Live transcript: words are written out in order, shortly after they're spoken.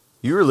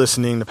You are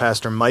listening to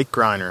Pastor Mike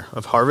Greiner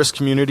of Harvest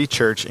Community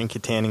Church in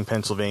Kittanning,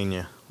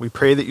 Pennsylvania. We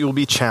pray that you will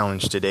be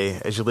challenged today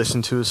as you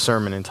listen to his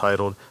sermon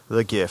entitled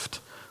The Gift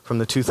from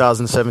the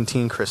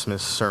 2017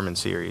 Christmas Sermon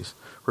Series,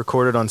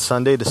 recorded on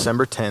Sunday,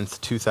 December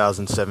 10th,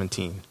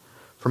 2017.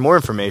 For more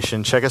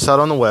information, check us out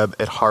on the web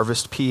at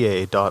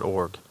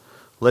harvestpa.org.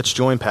 Let's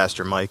join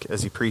Pastor Mike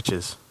as he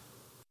preaches.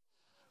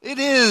 It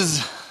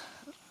is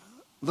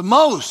the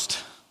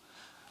most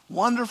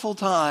wonderful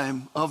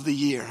time of the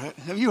year.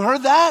 Have you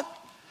heard that?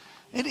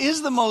 It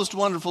is the most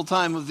wonderful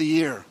time of the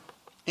year.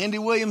 Andy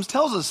Williams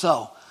tells us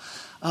so.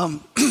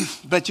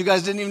 Bet you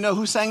guys didn't even know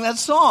who sang that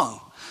song.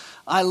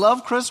 I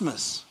love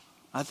Christmas.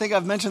 I think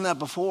I've mentioned that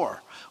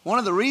before. One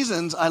of the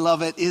reasons I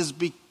love it is,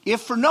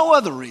 if for no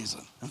other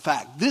reason, in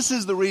fact, this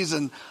is the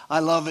reason I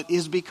love it,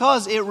 is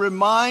because it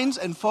reminds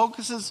and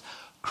focuses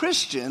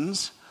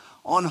Christians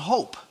on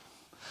hope.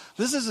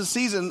 This is a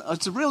season,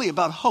 it's really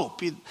about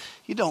hope. You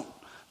don't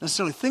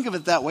necessarily think of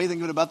it that way.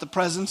 Think of it about the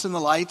presents and the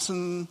lights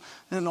and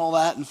all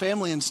that and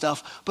family and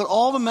stuff. But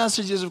all the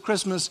messages of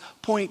Christmas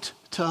point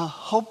to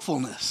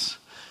hopefulness.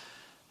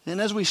 And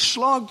as we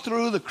slog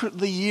through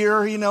the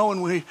year,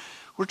 and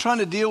we're trying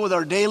to deal with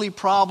our daily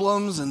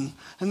problems and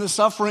the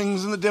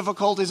sufferings and the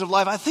difficulties of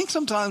life, I think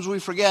sometimes we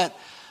forget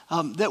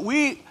that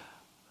we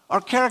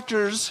are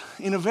characters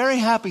in a very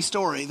happy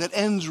story that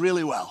ends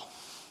really well.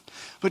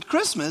 But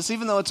Christmas,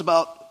 even though it's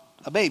about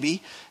a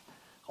baby,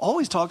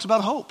 always talks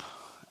about hope.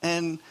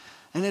 And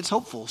it's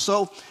hopeful.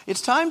 So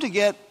it's time to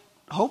get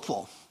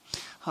hopeful.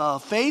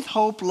 Faith,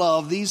 hope,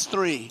 love, these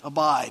three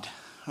abide.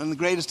 And the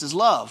greatest is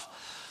love.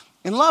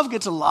 And love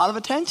gets a lot of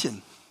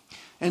attention.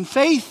 And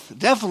faith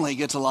definitely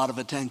gets a lot of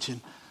attention.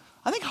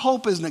 I think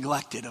hope is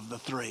neglected of the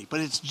three, but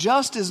it's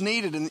just as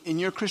needed in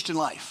your Christian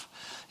life.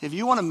 If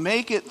you want to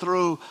make it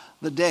through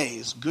the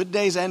days, good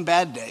days and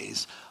bad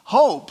days,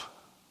 hope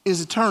is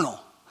eternal.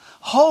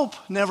 Hope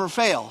never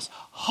fails.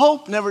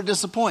 Hope never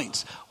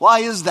disappoints. Why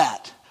is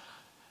that?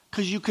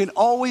 Because you can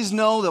always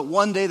know that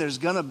one day there's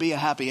going to be a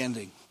happy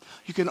ending.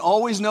 You can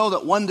always know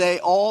that one day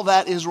all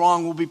that is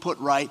wrong will be put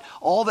right.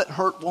 All that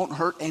hurt won't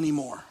hurt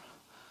anymore.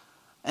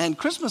 And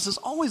Christmas is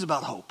always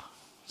about hope.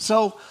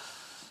 So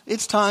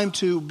it's time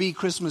to be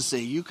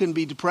Christmassy. You can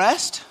be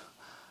depressed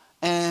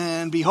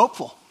and be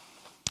hopeful.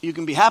 You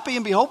can be happy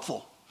and be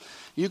hopeful.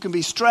 You can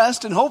be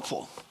stressed and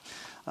hopeful.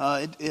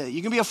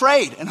 You can be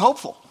afraid and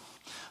hopeful.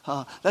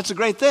 That's a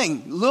great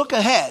thing. Look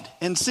ahead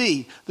and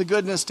see the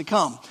goodness to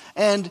come.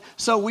 And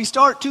so we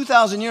start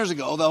 2,000 years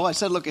ago, though I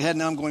said look ahead,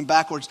 now I'm going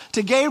backwards,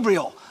 to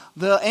Gabriel,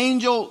 the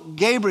angel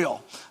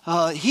Gabriel.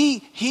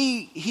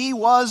 He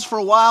was for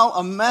a while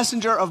a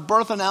messenger of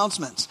birth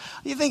announcements.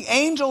 You think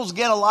angels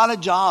get a lot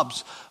of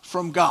jobs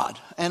from God.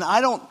 And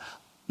I don't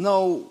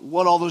know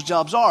what all those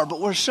jobs are, but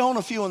we're shown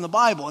a few in the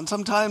Bible. And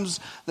sometimes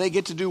they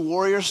get to do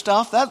warrior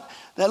stuff. That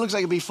looks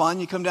like it'd be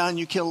fun. You come down and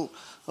you kill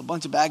a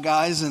bunch of bad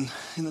guys in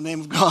the name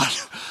of God.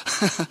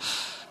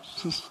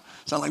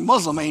 Sound like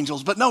Muslim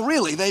angels, but no,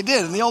 really, they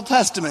did in the Old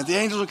Testament. The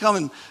angels would come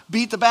and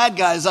beat the bad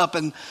guys up,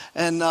 and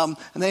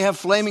they have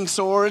flaming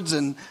swords,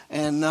 and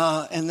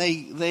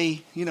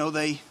they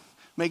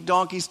make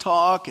donkeys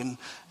talk, and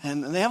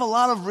they have a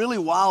lot of really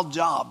wild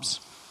jobs.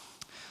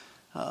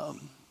 But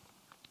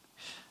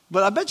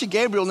I bet you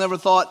Gabriel never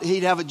thought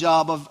he'd have a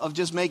job of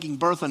just making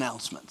birth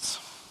announcements.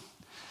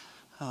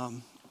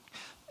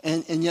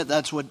 And yet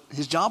that's what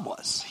his job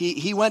was.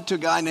 He went to a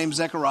guy named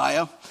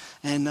Zechariah,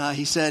 and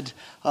he said,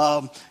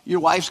 your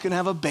wife's going to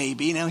have a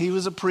baby. Now, he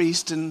was a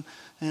priest, and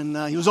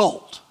he was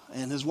old.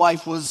 And his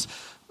wife was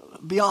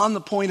beyond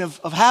the point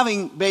of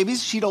having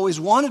babies. She'd always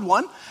wanted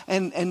one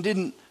and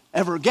didn't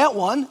ever get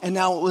one, and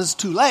now it was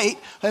too late.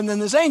 And then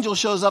this angel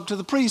shows up to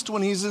the priest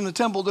when he's in the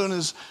temple doing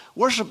his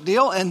worship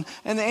deal, and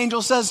the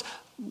angel says,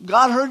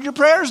 God heard your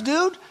prayers,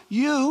 dude.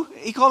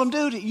 He called him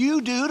dude,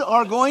 you, dude,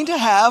 are going to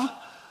have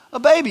a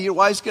baby. Your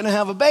wife's going to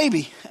have a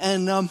baby.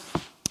 And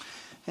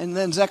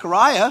then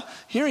Zechariah,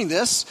 hearing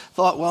this,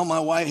 thought, well, my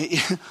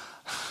wife,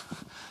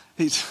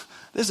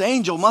 this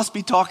angel must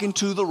be talking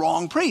to the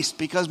wrong priest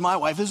because my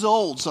wife is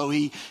old. So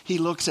he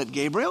looks at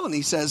Gabriel and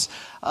he says,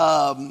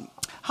 how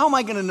am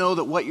I going to know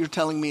that what you're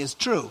telling me is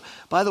true?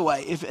 By the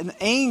way, if an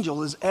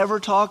angel is ever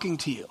talking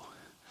to you,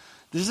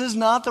 this is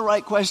not the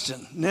right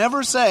question.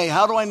 Never say,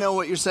 how do I know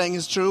what you're saying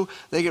is true?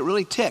 They get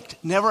really ticked.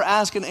 Never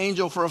ask an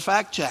angel for a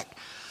fact check.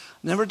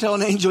 Never tell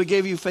an angel he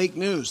gave you fake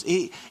news.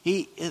 The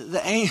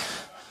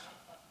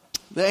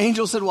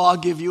angel said, well, I'll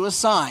give you a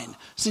sign.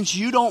 Since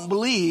you don't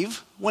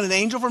believe when an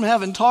angel from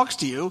heaven talks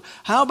to you,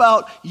 how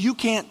about you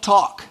can't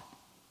talk?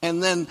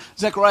 And then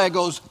Zechariah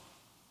goes,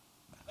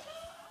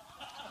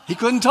 he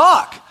couldn't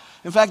talk.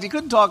 In fact, he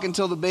couldn't talk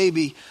until the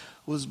baby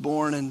was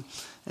born.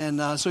 And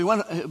so he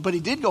went, but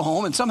he did go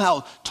home and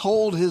somehow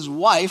told his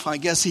wife, I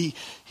guess he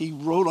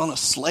wrote on a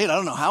slate, I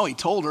don't know how he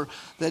told her,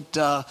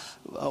 that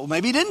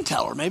maybe he didn't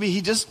tell her. Maybe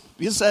he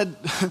said,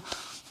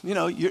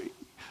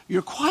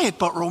 you're quiet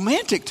but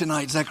romantic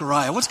tonight,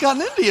 Zechariah. What's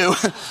gotten into you?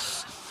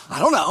 I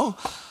don't know.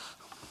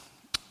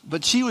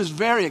 But she was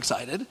very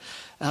excited,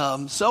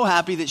 so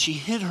happy that she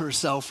hid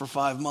herself for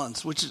 5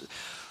 months, which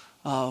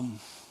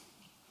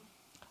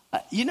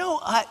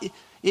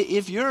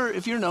If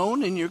you're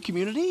known in your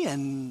community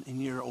and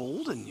you're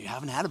old and you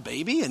haven't had a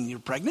baby and you're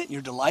pregnant and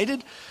you're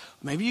delighted,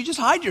 maybe you just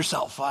hide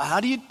yourself. How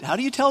do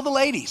you tell the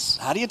ladies?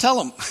 How do you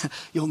tell them?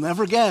 You'll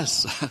never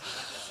guess.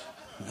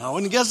 I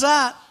wouldn't guess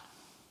that.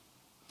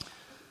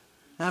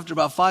 After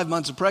about 5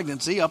 months of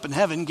pregnancy, up in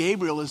heaven,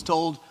 Gabriel is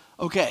told,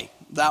 okay,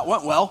 that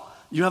went well.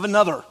 You have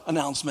another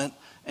announcement.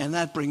 And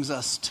that brings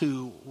us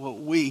to what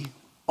we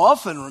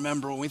often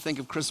remember when we think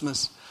of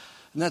Christmas.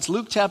 And that's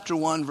Luke chapter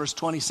 1, verse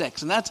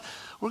 26. And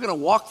we're going to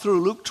walk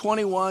through Luke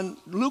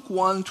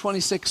 1,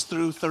 26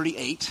 through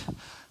 38,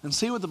 and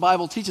see what the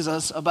Bible teaches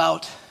us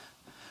about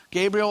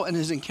Gabriel and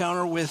his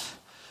encounter with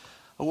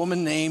a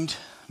woman named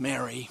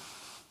Mary.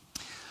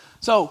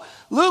 So,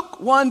 Luke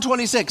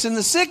 1:26, in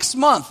the 6th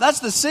month,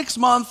 that's the 6th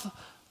month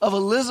of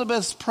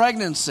Elizabeth's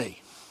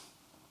pregnancy.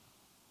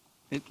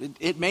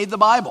 It made the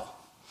Bible,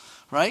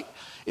 right?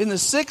 In the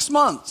 6th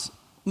month,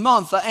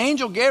 the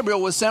angel Gabriel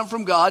was sent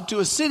from God to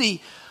a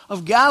city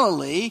of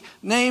Galilee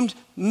named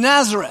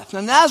Nazareth.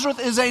 Now, Nazareth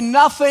is a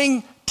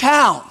nothing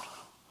town.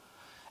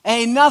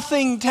 A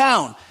nothing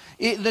town.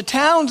 The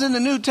towns in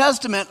the New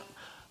Testament,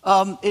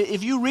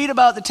 if you read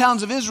about the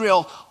towns of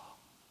Israel,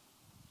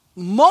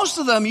 most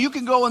of them you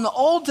can go in the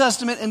Old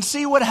Testament and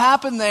see what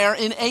happened there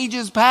in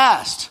ages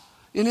past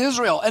in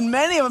Israel. And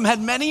many of them had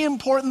many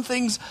important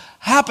things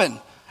happen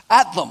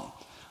at them.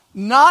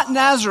 Not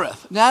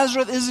Nazareth.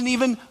 Nazareth isn't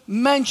even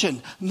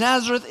mentioned.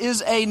 Nazareth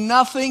is a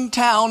nothing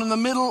town in the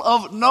middle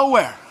of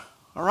nowhere.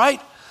 All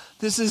right?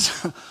 This is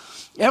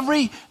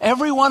every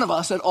one of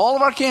us at all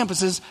of our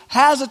campuses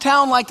has a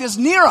town like this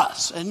near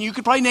us. And you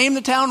could probably name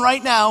the town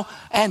right now,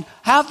 and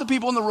half the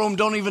people in the room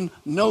don't even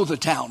know the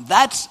town.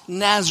 That's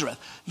Nazareth.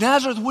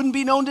 Nazareth wouldn't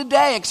be known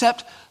today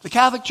except the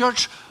Catholic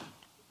Church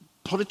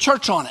put a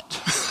church on it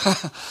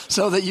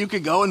so that you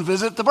could go and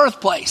visit the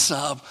birthplace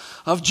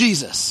of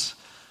Jesus.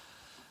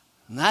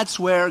 And that's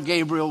where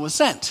Gabriel was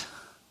sent.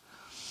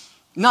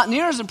 Not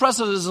near as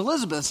impressive as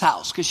Elizabeth's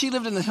house, because she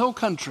lived in the hill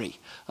country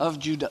of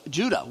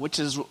Judah, which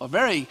is a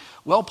very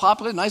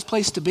well-populated, nice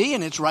place to be,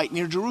 and it's right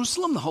near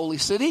Jerusalem, the holy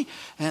city,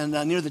 and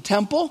near the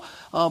temple.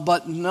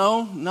 But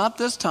no, not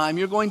this time.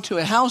 You're going to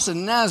a house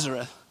in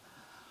Nazareth,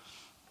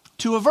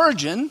 to a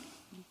virgin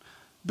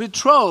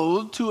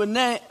betrothed to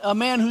a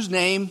man whose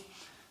name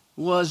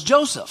was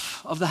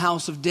Joseph of the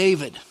house of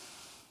David.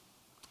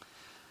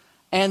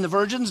 And the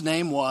virgin's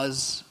name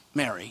was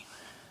Mary.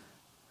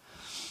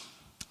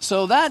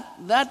 So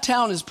that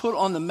town is put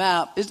on the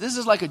map. This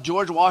is like a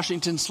George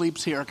Washington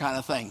sleeps here kind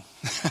of thing,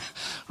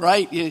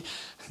 right?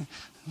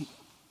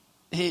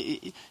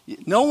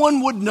 No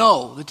one would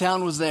know the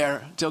town was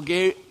there until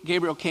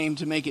Gabriel came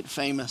to make it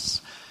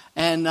famous.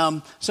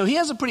 And so he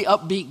has a pretty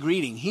upbeat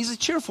greeting. He's a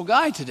cheerful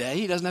guy today.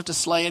 He doesn't have to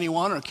slay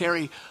anyone or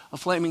carry a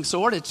flaming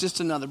sword. It's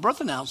just another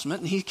birth announcement.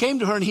 And he came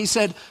to her and he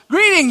said,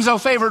 "Greetings, O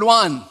favored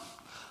one.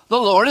 The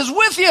Lord is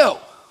with you."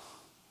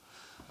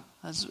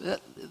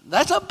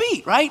 That's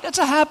upbeat, right? That's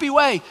a happy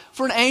way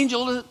for an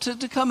angel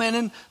to come in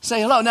and say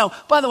hello. Now,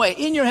 by the way,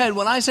 in your head,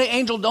 when I say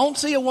angel, don't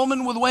see a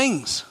woman with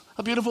wings,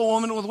 a beautiful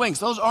woman with wings.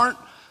 Those aren't,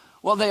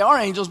 well, they are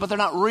angels, but they're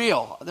not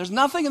real. There's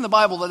nothing in the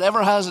Bible that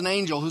ever has an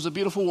angel who's a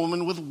beautiful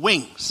woman with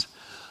wings.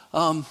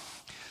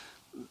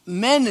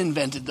 Men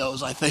invented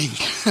those, I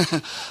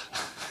think.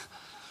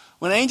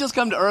 When angels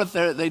come to earth,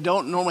 they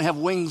don't normally have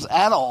wings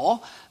at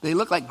all. They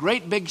look like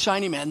great big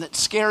shiny men that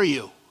scare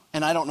you.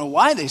 And I don't know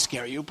why they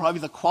scare you.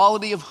 Probably the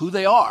quality of who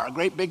they are. A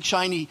great big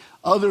shiny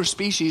other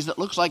species that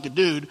looks like a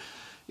dude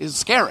is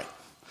scary.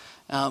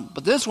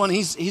 But this one,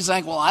 he's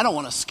like, well, I don't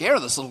want to scare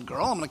this little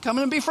girl. I'm going to come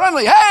in and be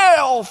friendly. Hey,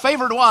 old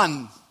favored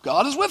one.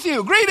 God is with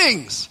you.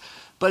 Greetings.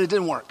 But it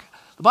didn't work.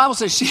 The Bible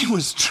says she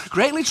was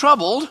greatly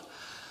troubled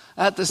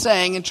at the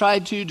saying and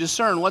tried to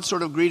discern what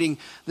sort of greeting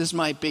this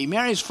might be.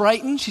 Mary's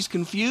frightened. She's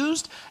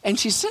confused. And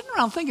she's sitting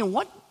around thinking,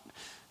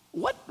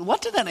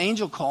 what did that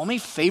angel call me?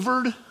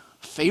 Favored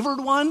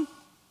one?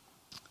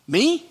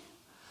 Me?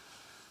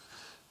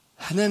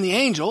 And then the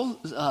angel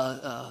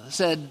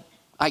said,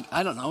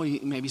 I don't know,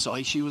 he maybe saw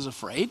she was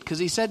afraid, because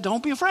he said,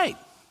 don't be afraid.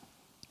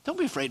 Don't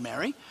be afraid,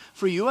 Mary,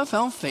 for you have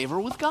found favor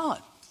with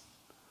God.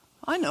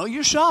 I know,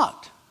 you're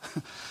shocked.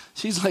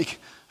 She's like,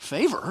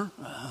 favor?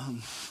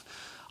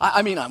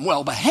 I mean, I'm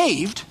well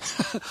behaved,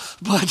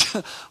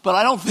 but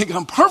I don't think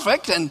I'm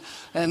perfect, and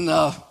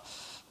I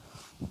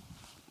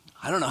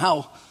don't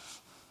know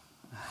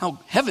how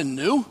heaven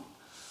knew.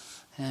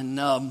 And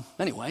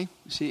anyway,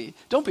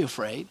 don't be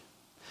afraid.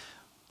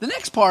 The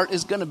next part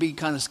is going to be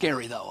kind of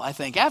scary, though, I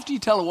think. After you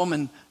tell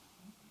a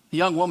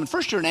young woman,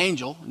 first you're an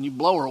angel, and you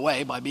blow her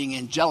away by being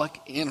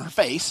angelic in her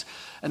face,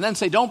 and then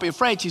say, don't be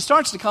afraid. She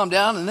starts to calm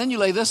down, and then you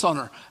lay this on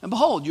her. And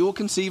behold, you will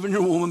conceive in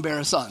your womb and bear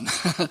a son.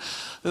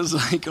 It's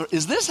like,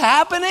 is this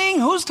happening?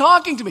 Who's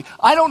talking to me?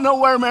 I don't know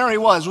where Mary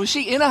was. Was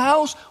she in a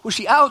house? Was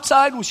she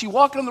outside? Was she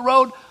walking on the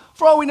road?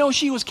 For all we know,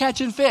 she was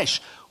catching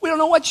fish. We don't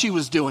know what she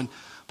was doing.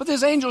 But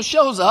this angel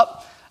shows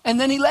up, and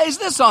then he lays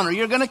this on her.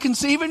 You're going to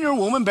conceive in your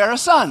womb and bear a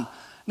son.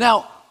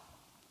 Now,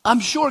 I'm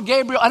sure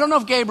Gabriel, I don't know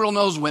if Gabriel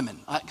knows women,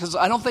 because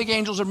I don't think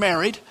angels are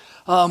married.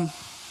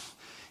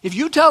 If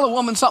you tell a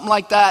woman something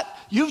like that,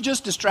 you've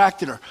just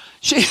distracted her.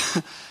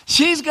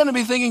 She's going to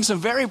be thinking some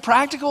very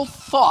practical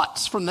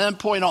thoughts from that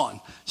point on.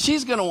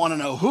 She's going to want to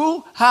know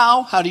who,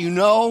 how do you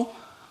know?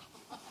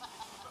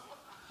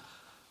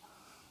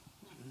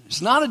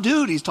 It's not a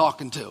dude he's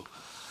talking to.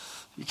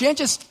 You can't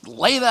just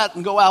lay that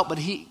and go on, but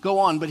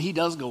he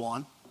does go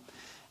on.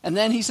 And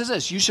then he says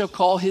this, you shall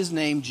call his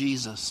name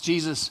Jesus.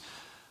 Jesus,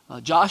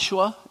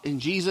 Joshua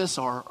and Jesus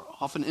are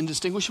often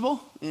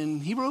indistinguishable in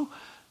Hebrew.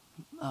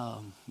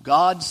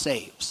 God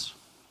saves.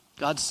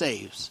 God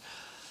saves.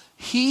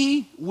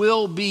 He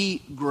will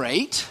be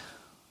great,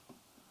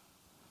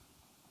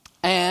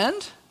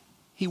 and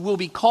he will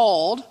be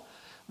called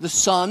the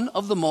Son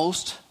of the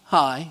Most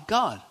High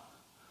God.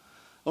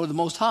 Or the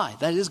Most High,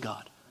 that is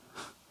God.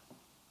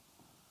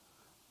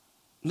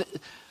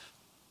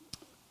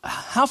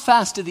 How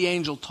fast did the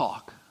angel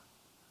talk?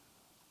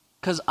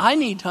 Because I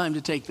need time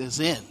to take this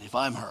in if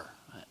I'm her.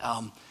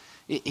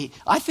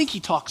 I think he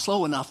talked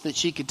slow enough that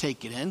she could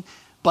take it in.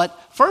 But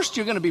first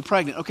you're going to be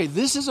pregnant. Okay,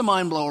 this is a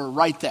mind blower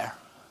right there.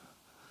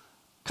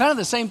 Kind of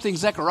the same thing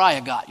Zechariah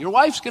got. Your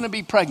wife's going to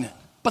be pregnant.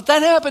 But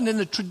that happened in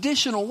the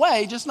traditional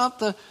way, just not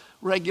the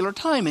regular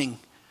timing.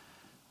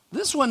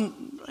 This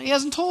one, he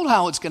hasn't told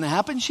how it's going to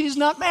happen. She's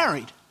not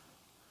married.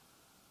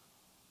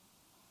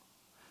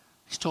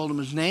 He's told him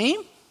his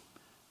name.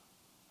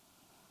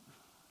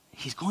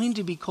 He's going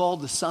to be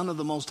called the Son of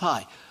the Most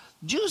High.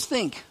 Jews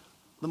think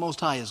the Most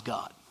High is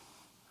God.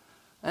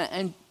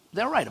 And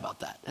they're right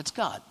about that. That's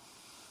God.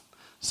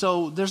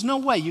 So there's no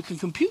way you can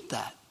compute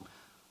that.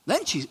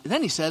 Then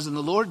he says, and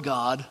the Lord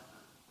God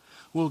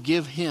will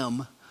give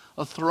him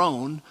a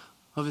throne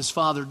of his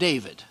father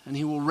David, and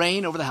he will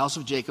reign over the house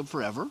of Jacob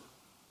forever,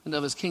 and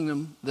of his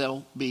kingdom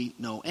there'll be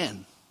no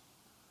end.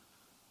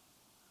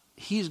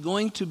 He's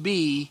going to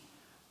be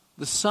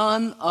the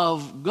Son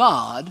of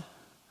God,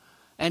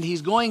 and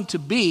he's going to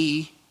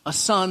be a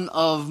son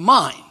of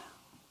mine.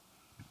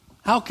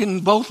 How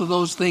can both of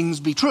those things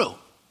be true?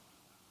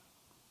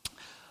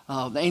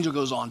 The angel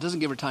goes on,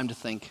 doesn't give her time to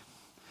think.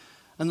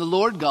 And the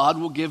Lord God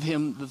will give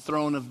him the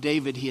throne of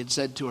David, he had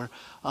said to her.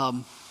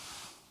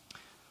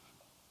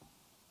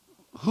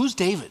 Who's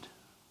David?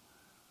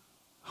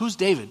 Who's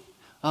David?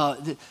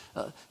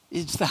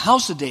 It's the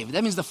house of David.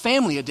 That means the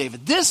family of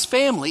David. This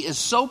family is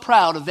so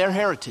proud of their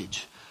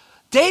heritage.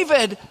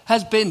 David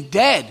has been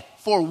dead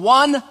for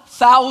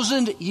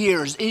 1,000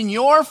 years. In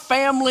your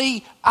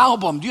family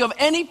album, do you have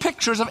any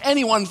pictures of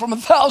anyone from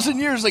 1,000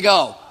 years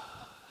ago?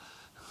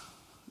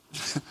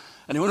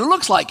 Anyone who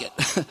looks like it.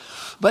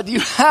 But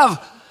did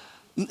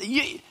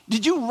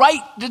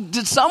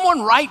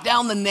someone write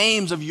down the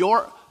names of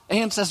your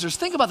ancestors?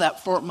 Think about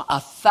that, for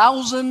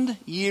 1,000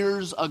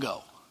 years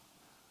ago.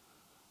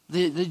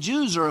 The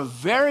Jews are a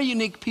very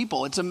unique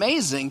people. It's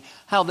amazing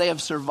how they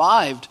have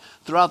survived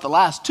throughout the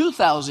last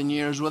 2,000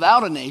 years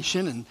without a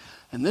nation.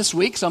 And this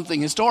week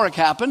something historic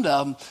happened.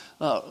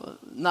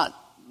 Not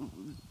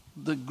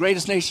the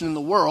greatest nation in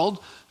the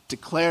world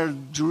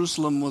declared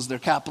Jerusalem was their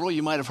capital,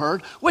 you might have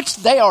heard, which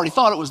they already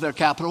thought it was their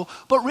capital.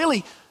 But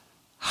really,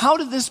 how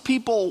did this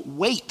people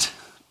wait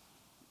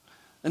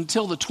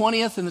until the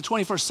 20th and the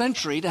 21st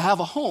century to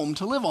have a home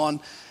to live on?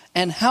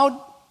 And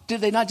how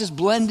did they not just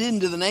blend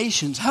into the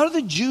nations? How do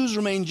the Jews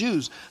remain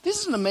Jews?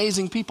 This is an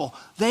amazing people.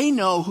 They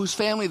know whose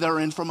family they're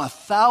in from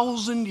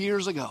 1,000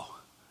 years ago.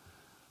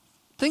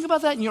 Think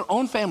about that in your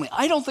own family.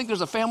 I don't think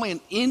there's a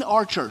family in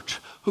our church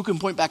who can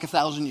point back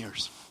 1,000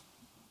 years.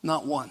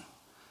 Not one.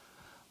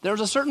 There's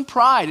a certain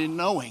pride in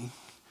knowing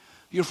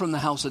you're from the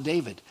house of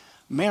David.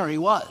 Mary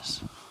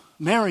was.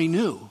 Mary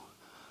knew.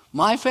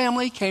 My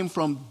family came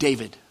from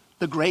David,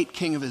 the great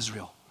king of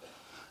Israel.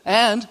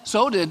 And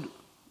so did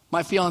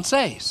my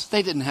fiancés.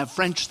 They didn't have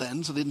French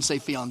then, so they didn't say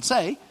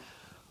fiancé.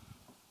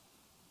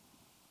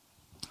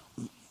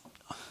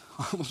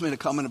 I almost made a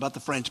comment about the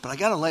French, but I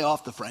got to lay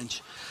off the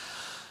French.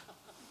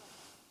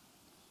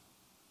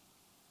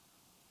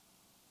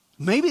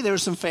 Maybe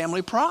there's some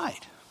family pride.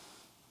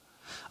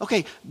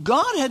 Okay,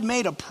 God had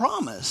made a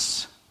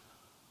promise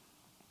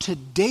to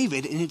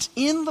David, and it's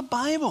in the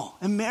Bible.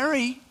 And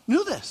Mary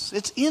knew this.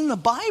 It's in the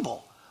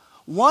Bible.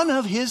 One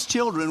of his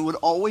children would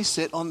always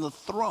sit on the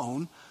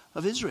throne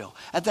of Israel.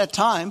 At that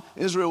time,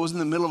 Israel was in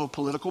the middle of a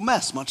political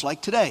mess, much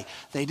like today.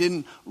 They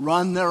didn't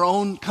run their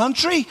own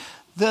country.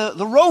 The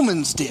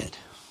Romans did.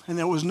 And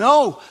there was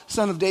no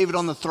son of David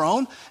on the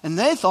throne. And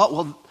they thought,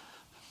 well,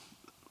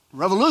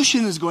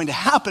 revolution is going to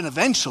happen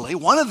eventually.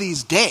 One of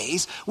these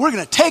days, we're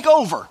going to take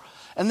over.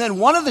 And then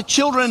one of the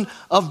children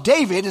of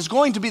David is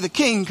going to be the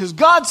king because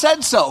God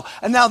said so.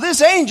 And now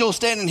this angel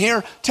standing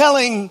here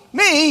telling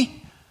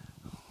me,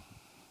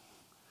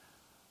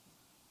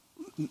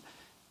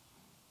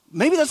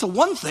 maybe that's the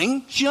one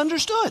thing she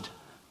understood.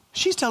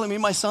 She's telling me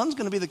my son's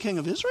going to be the king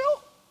of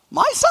Israel?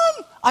 My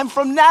son? I'm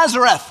from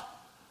Nazareth.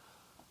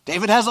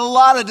 David has a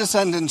lot of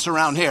descendants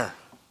around here.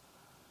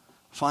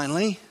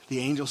 Finally, the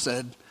angel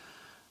said,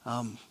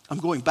 I'm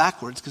going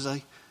backwards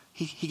because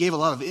he gave a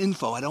lot of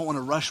info. I don't want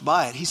to rush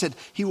by it. He said,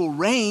 he will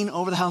reign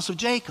over the house of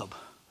Jacob.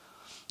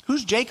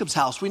 Who's Jacob's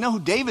house? We know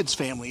who David's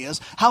family is.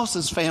 House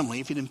is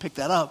family, if you didn't pick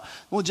that up.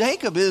 Well,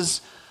 Jacob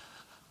is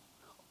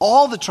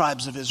all the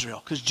tribes of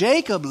Israel, because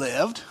Jacob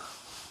lived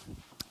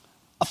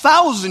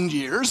 1,000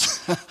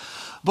 years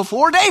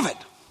before David.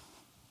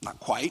 Not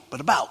quite, but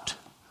about.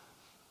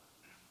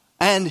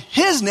 And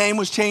his name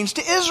was changed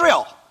to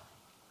Israel.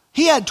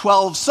 He had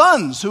 12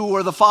 sons who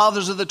were the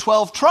fathers of the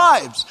 12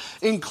 tribes,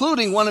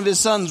 including one of his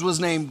sons was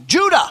named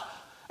Judah.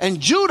 And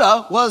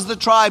Judah was the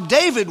tribe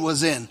David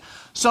was in.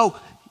 So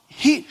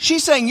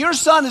she's saying, your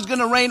son is going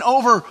to reign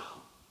over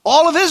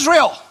all of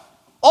Israel,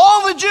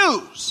 all the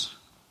Jews.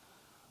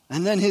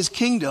 And then his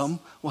kingdom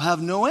will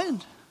have no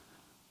end.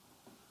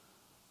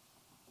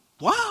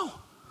 Wow.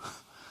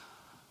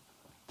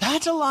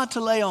 That's a lot to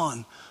lay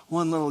on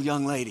one little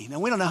young lady. Now,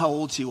 we don't know how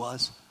old she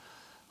was.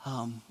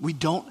 We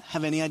don't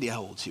have any idea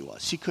how old she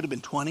was. She could have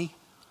been 20.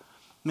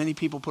 Many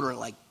people put her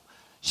like,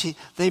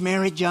 they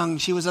married young.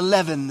 She was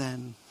 11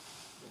 then.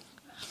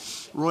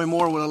 Roy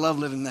Moore would have loved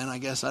living then, I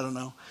guess. I don't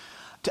know.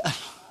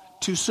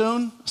 Too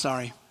soon?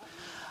 Sorry.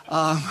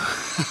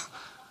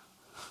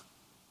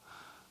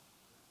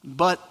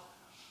 But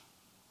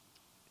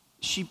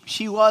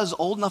she was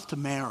old enough to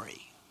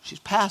marry. She's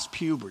past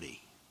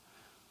puberty.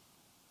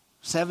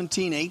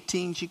 17,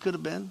 18 she could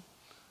have been.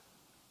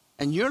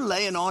 And you're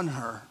laying on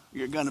her.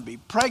 You're going to be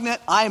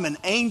pregnant. I am an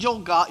angel.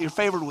 God, you're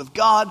favored with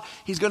God.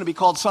 He's going to be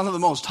called Son of the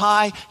Most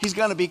High. He's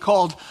going to be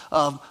called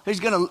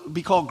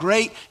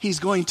great. He's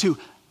going to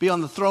be on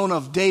the throne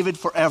of David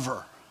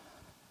forever.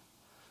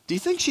 Do you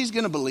think she's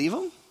going to believe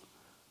him?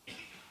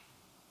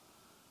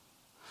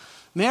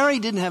 Mary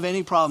didn't have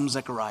any problem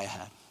Zechariah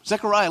had.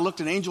 Zechariah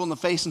looked an angel in the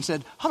face and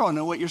said, how do I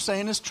know what you're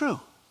saying is true?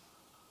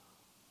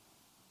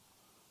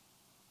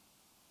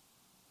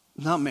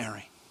 Not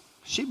Mary.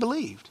 She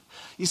believed.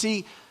 You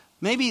see,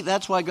 maybe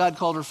that's why God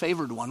called her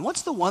favored one.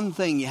 What's the one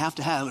thing you have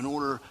to have in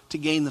order to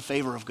gain the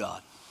favor of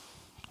God?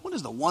 What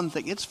is the one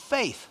thing? It's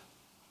faith.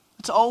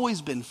 It's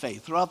always been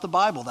faith. Throughout the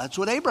Bible, that's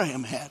what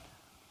Abraham had.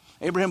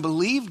 Abraham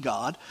believed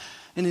God,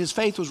 and his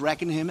faith was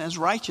reckoned to him as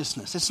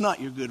righteousness. It's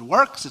not your good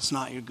works. It's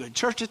not your good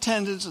church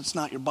attendance. It's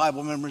not your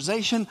Bible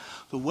memorization.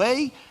 The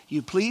way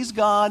you please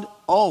God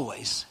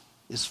always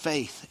is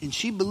faith. And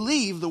she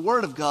believed the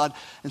word of God,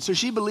 and so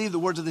she believed the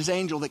words of this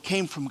angel that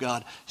came from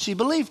God. She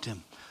believed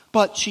him.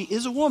 But she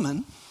is a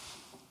woman,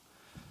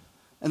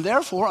 and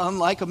therefore,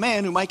 unlike a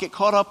man who might get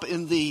caught up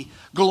in the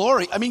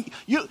glory. I mean,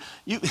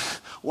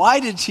 why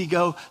did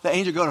the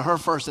angel go to her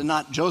first and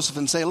not Joseph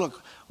and say,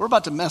 look, we're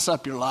about to mess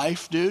up your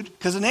life, dude?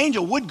 Because an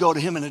angel would go to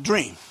him in a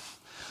dream.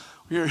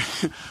 We're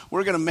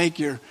going to make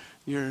your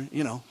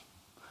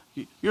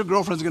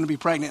girlfriend's going to be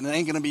pregnant and it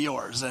ain't going to be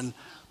yours.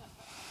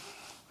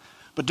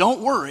 But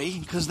don't worry,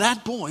 because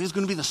that boy is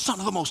going to be the Son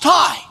of the Most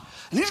High.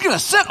 And he's going to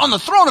sit on the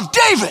throne of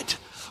David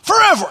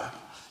forever.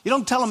 You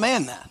don't tell a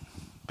man that.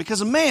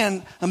 Because a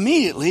man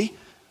immediately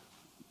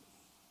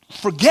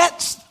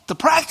forgets the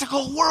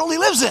practical world he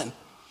lives in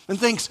and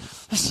thinks,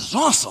 this is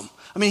awesome.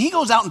 I mean, he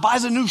goes out and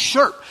buys a new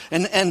shirt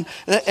and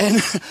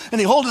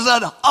he holds his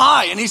head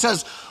high and he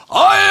says,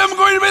 I am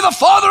going to be the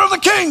father of the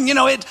king. You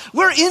know,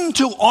 we're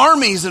into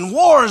armies and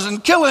wars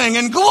and killing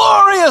and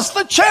glorious,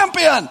 the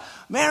champion.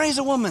 Mary's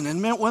a woman,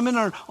 and women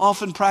are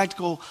often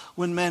practical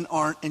when men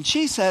aren't. And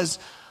she says,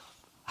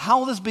 how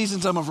will this be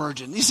since I'm a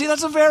virgin? You see,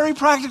 that's a very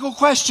practical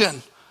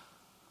question.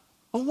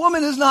 A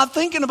woman is not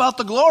thinking about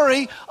the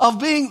glory of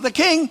being the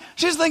king.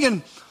 She's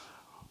thinking,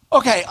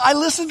 okay, I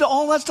listened to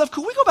all that stuff.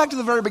 Could we go back to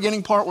the very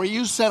beginning part where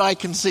you said I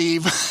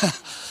conceive?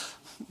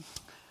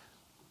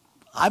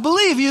 I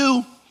believe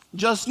you.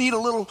 Just need a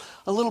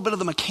little bit of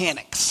the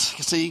mechanics.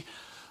 You see,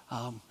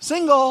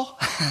 single.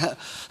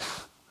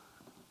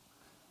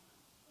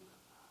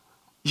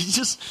 You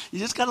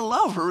just got to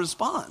love her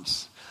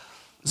response.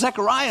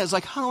 Zechariah is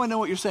like, how do I know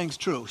what you're saying is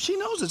true? She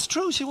knows it's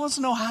true. She wants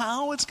to know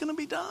how it's going to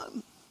be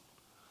done.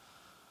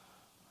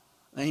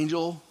 The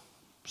angel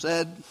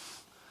said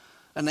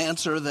an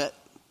answer that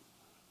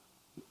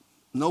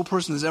no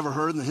person has ever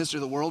heard in the history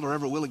of the world or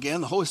ever will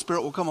again. The Holy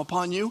Spirit will come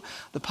upon you.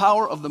 The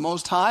power of the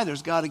Most High,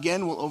 there's God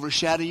again, will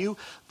overshadow you.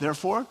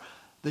 Therefore,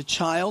 the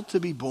child to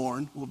be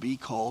born will be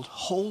called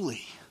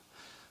holy,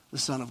 the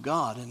Son of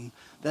God. And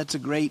that's a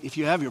great, if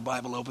you have your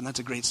Bible open, that's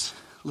a great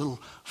little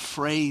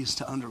phrase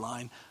to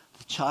underline.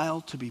 The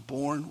child to be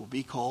born will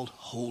be called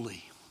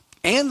holy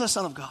and the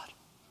Son of God.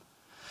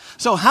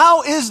 So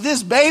how is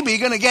this baby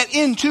going to get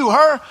into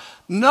her?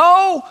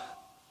 No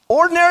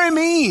ordinary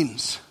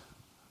means.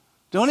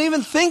 Don't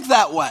even think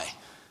that way.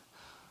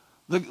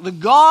 The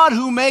God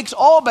who makes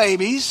all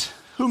babies,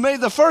 who made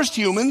the first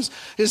humans,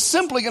 is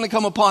simply going to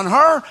come upon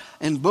her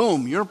and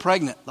boom, you're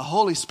pregnant. The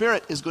Holy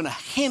Spirit is going to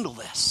handle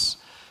this.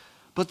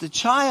 But the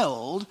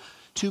child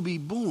to be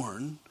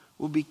born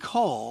will be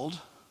called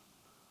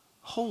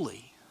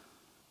holy.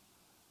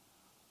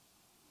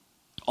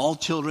 All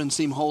children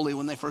seem holy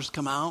when they first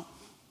come out.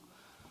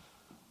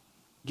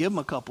 Give them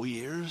a couple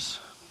years.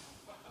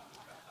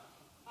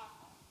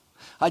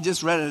 I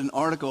just read an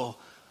article.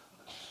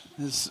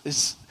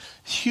 It's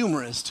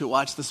humorous to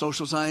watch the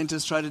social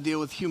scientists try to deal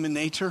with human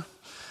nature.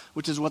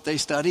 which is what they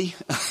study,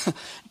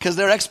 because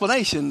their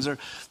explanations are.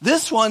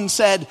 This one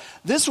said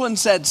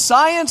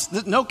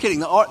science. No kidding.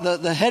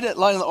 The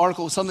headline of the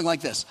article was something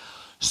like this: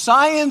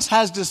 Science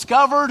has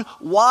discovered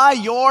why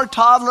your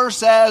toddler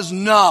says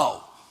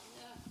no.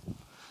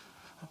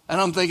 And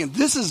I'm thinking,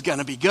 this is going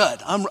to be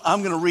good. I'm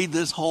going to read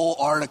this whole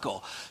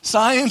article.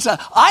 Science,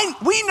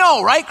 we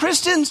know, right,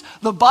 Christians?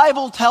 The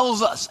Bible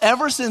tells us,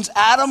 ever since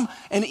Adam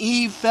and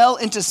Eve fell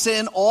into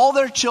sin, all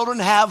their children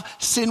have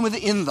sin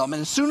within them.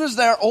 And as soon as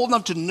they're old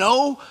enough to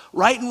know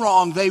right and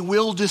wrong, they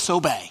will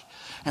disobey.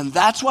 And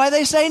that's why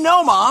they say,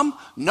 no, Mom,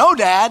 no,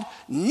 Dad,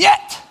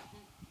 niet,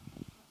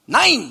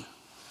 nein.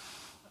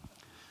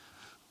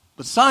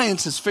 But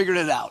science has figured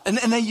it out. And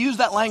they use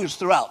that language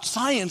throughout.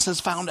 Science has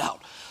found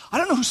out. I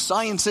don't know who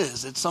science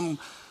is. It's some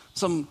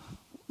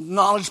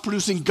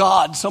knowledge-producing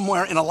god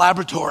somewhere in a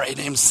laboratory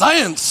named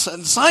Science.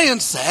 And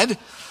Science said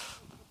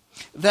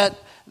that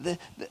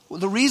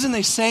the reason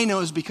they say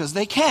no is because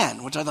they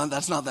can, which I thought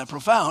that's not that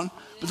profound.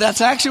 But that's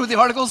actually what the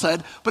article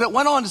said. But it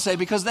went on to say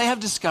because they have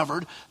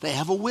discovered they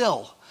have a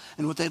will.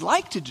 And what they'd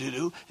like to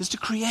do is to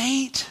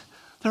create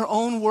their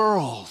own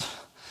world.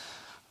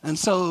 And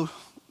so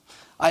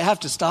I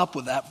have to stop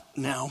with that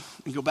now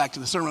and go back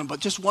to the sermon. But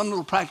just one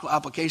little practical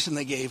application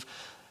they gave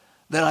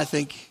that I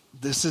think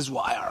this is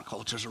why our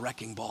culture's a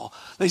wrecking ball.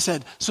 They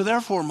said, so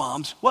therefore,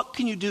 moms, what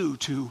can you do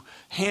to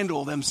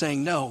handle them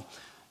saying no?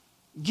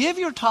 Give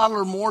your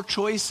toddler more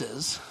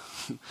choices.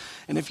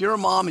 And if you're a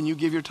mom and you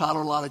give your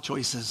toddler a lot of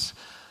choices,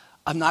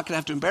 I'm not going to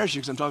have to embarrass you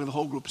because I'm talking to the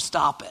whole group.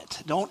 Stop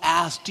it. Don't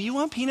ask, do you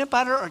want peanut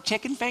butter or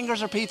chicken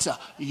fingers or pizza?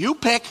 You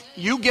pick,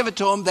 you give it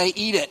to them, they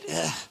eat it.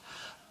 Ugh.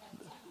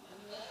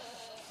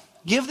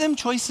 Give them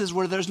choices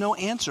where there's no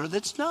answer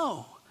that's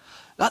no.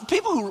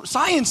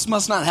 Science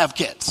must not have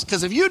kids.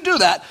 Because if you do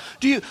that,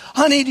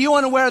 honey, do you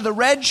want to wear the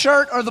red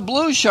shirt or the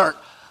blue shirt?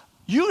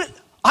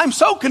 I'm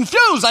so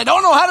confused. I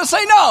don't know how to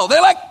say no. They're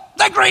like,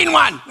 the green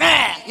one.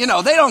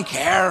 Nah. They don't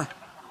care.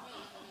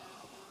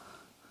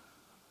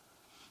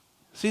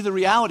 See, the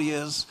reality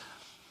is,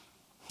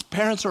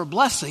 parents are a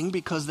blessing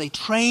because they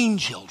train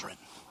children.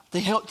 They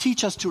help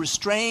teach us to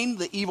restrain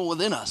the evil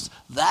within us.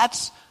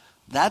 That's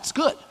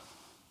good.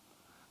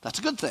 That's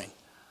a good thing.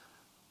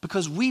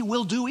 Because we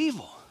will do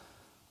evil.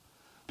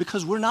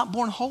 Because we're not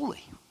born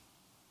holy.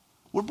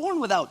 We're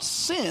born without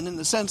sin in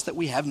the sense that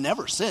we have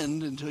never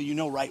sinned until you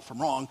know right from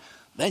wrong.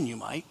 Then you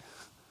might.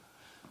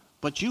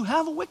 But you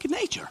have a wicked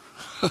nature.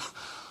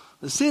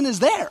 The sin is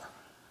there,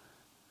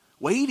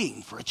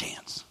 waiting for a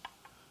chance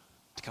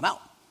to come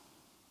out.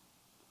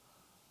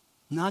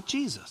 Not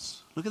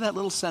Jesus. Look at that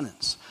little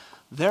sentence.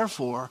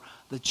 Therefore,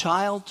 the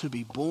child to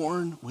be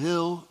born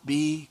will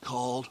be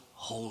called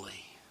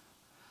holy.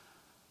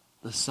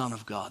 The Son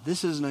of God.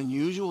 This is an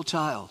unusual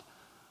child.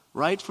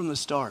 Right from the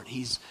start,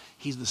 he's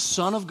the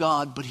Son of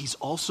God, but he's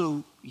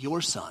also your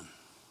son.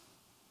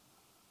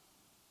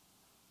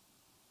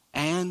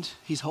 And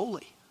he's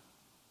holy.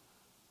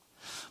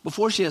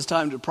 Before she has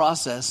time to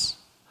process,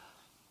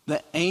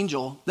 the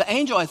angel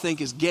I think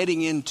is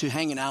getting into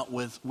hanging out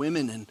with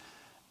women and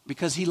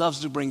because he loves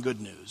to bring good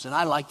news. And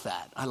I like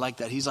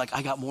that. He's like,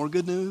 I got more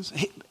good news.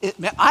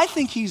 I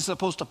think he's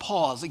supposed to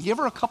pause and give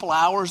her a couple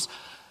hours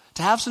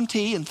to have some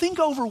tea and think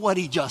over what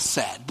he just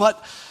said.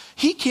 But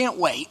he can't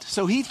wait,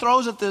 so he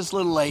throws at this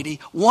little lady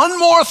one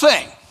more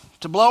thing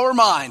to blow her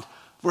mind.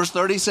 Verse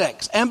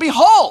 36, and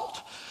behold,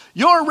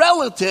 your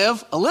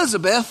relative,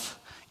 Elizabeth,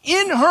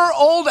 in her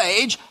old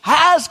age,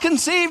 has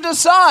conceived a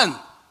son.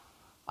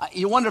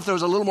 You wonder if there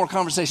was a little more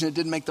conversation that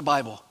didn't make the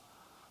Bible.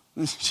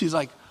 She's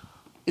like,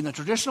 in the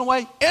traditional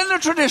way? In the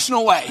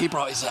traditional way, he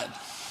probably said.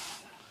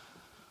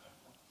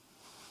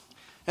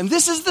 And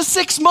this is the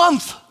 6th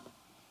month.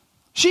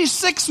 She's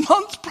 6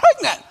 months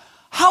pregnant.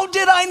 How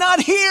did I not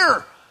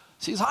hear?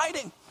 She's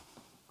hiding.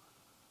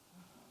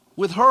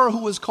 With her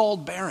who was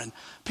called barren.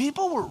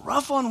 People were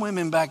rough on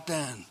women back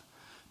then.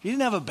 If you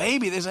didn't have a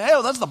baby, they say,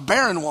 oh, that's the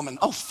barren woman.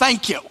 Oh,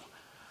 thank you.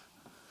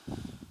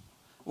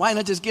 Why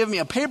not just give me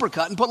a paper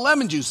cut and put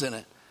lemon juice in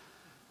it?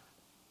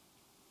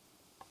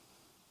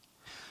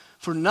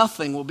 For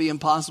nothing will be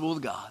impossible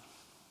with God.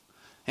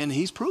 And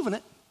he's proven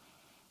it.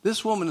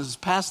 This woman is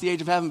past the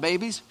age of having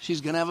babies.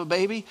 She's going to have a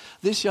baby.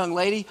 This young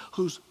lady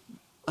who's,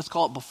 let's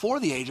call it before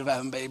the age of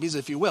having babies,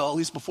 if you will, at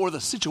least before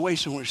the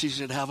situation where she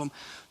should have them,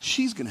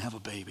 she's going to have a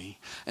baby.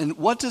 And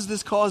what does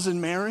this cause in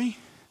Mary?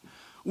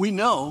 We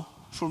know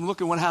from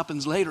looking what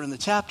happens later in the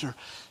chapter,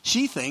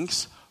 she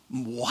thinks,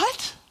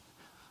 what?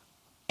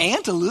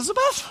 Aunt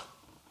Elizabeth?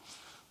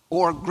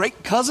 Or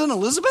great cousin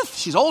Elizabeth?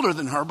 She's older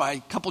than her by a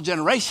couple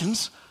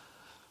generations.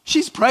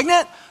 She's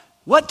pregnant.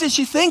 What does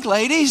she think,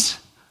 ladies?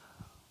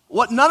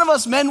 What none of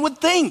us men would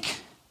think.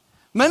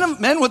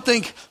 Men would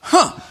think,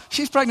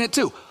 she's pregnant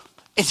too.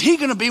 Is he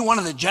going to be one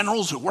of the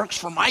generals who works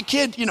for my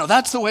kid?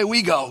 That's the way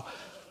we go.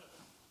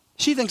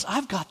 She thinks,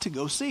 I've got to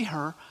go see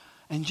her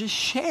and just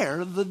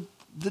share the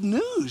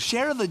news,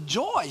 share the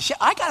joy.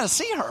 I got to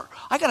see her.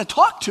 I got to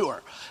talk to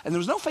her. And there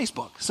was no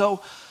Facebook.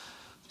 So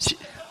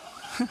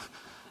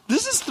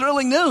This is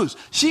thrilling news.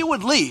 She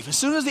would leave. As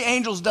soon as the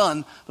angel's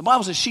done, the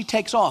Bible says she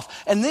takes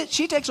off. And then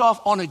she takes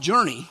off on a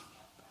journey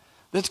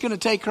that's going to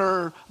take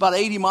her about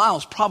 80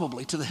 miles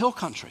probably to the hill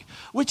country,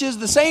 which is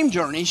the same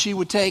journey she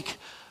would take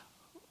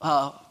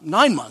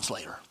 9 months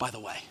later, by the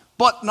way.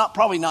 But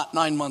probably not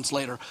 9 months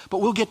later.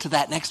 But we'll get to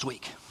that next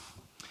week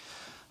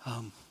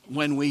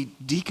when we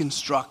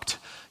deconstruct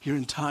your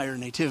entire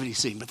nativity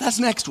scene. But that's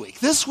next week.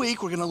 This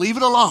week, we're going to leave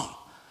it alone.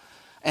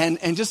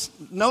 And just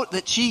note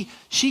that she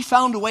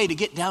found a way to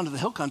get down to the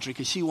hill country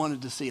because she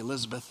wanted to see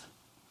Elizabeth.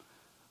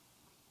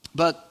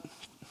 But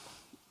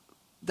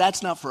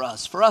that's not for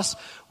us. For us,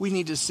 we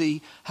need to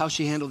see how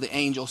she handled the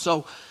angel.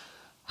 So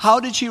how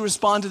did she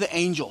respond to the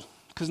angel?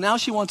 Because now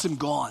she wants him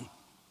gone.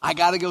 I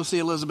got to go see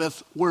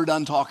Elizabeth. We're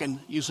done talking.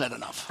 You said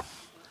enough.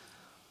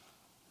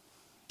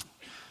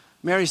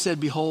 Mary said,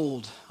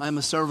 "Behold, I am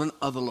a servant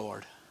of the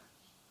Lord.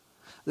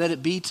 Let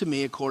it be to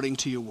me according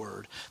to your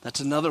word."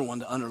 That's another one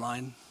to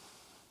underline.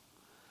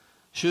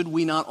 Should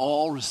we not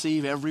all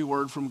receive every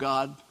word from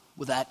God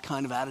with that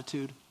kind of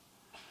attitude?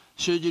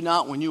 Should you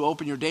not, when you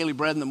open your daily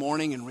bread in the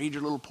morning and read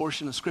your little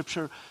portion of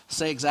Scripture,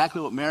 say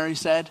exactly what Mary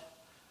said?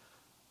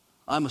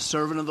 I'm a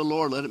servant of the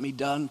Lord. Let it be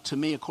done to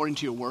me according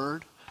to your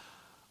word.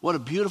 What a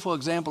beautiful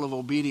example of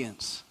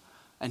obedience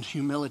and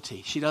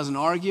humility. She doesn't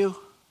argue.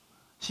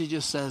 She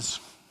just says,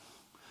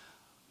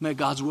 may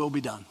God's will be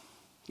done.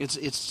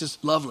 It's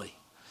just lovely.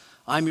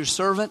 I'm your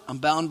servant. I'm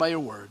bound by your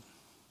word.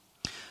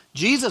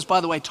 Jesus,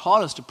 by the way,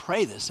 taught us to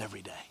pray this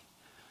every day.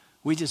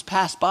 We just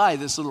passed by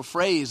this little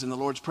phrase in the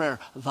Lord's Prayer,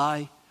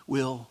 thy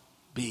will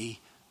be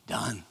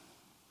done.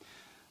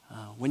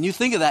 When you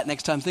think of that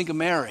next time, think of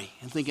Mary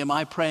and think, am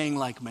I praying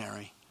like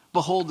Mary?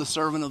 Behold the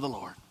servant of the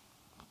Lord.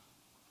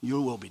 Your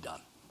will be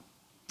done.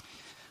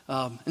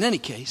 In any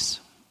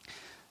case,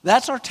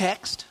 that's our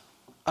text.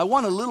 I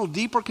want a little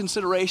deeper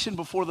consideration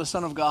before the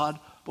Son of God,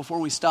 before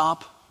we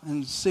stop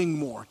and sing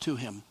more to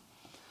him.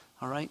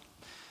 All right?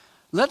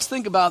 Let's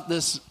think about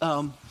this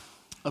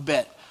a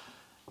bit.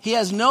 He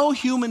has no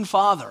human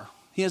father.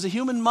 He has a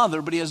human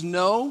mother, but he has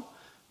no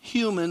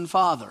human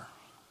father.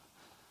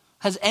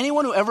 Has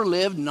anyone who ever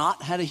lived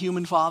not had a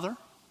human father?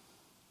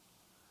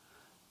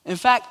 In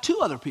fact, 2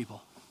 other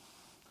people.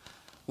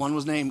 One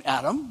was named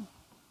Adam,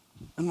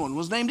 and one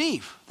was named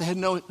Eve. They're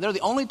the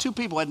only 2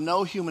 people who had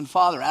no human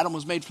father. Adam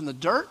was made from the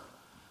dirt,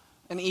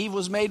 and Eve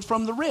was made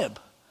from the rib.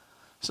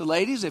 So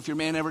ladies, if your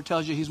man ever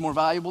tells you he's more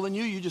valuable than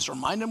you, you just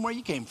remind him where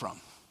you came from.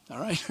 All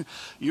right?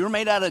 You're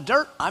made out of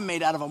dirt. I'm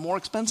made out of a more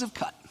expensive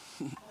cut.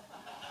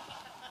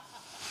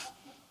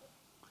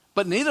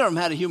 But neither of them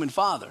had a human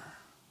father.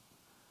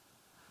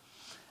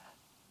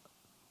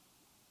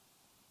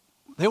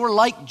 They were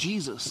like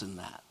Jesus in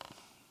that.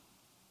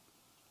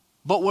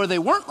 But where they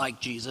weren't like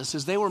Jesus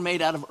is they were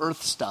made out of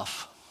earth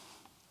stuff.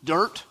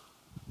 Dirt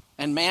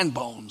and man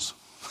bones.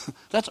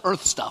 That's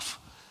earth stuff.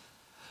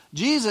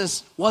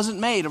 Jesus wasn't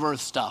made of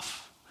earth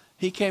stuff.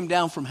 He came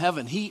down from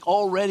heaven. He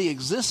already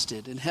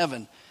existed in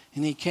heaven.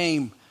 And he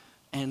came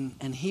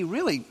and he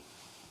really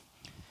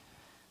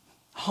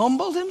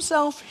humbled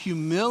himself,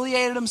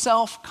 humiliated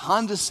himself,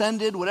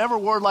 condescended, whatever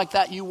word like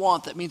that you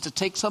want that means to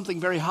take something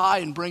very high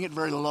and bring it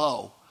very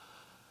low.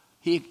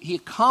 He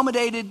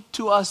accommodated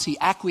to us. He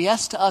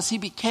acquiesced to us. He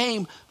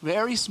became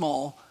very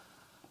small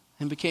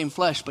and became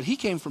flesh. But he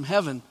came from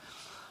heaven.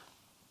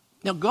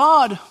 Now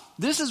God,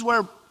 this is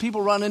where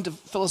people run into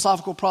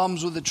philosophical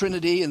problems with the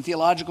Trinity and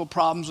theological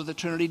problems with the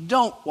Trinity.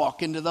 Don't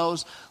walk into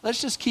those.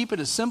 Let's just keep it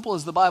as simple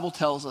as the Bible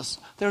tells us.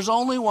 There's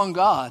only one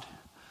God.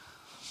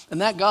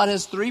 And that God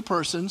has 3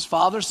 persons,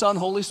 Father, Son,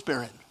 Holy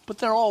Spirit. But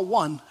they're all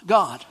one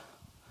God.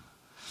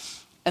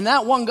 And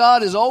that one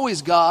God is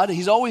always God.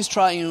 He's always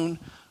triune.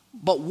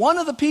 But one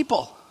of the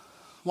people,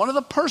 one of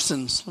the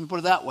persons, let me put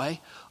it that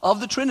way, of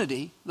the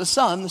Trinity, the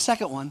Son, the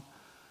second one,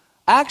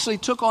 actually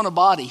took on a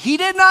body. He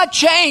did not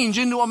change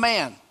into a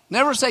man.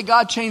 Never say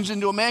God changed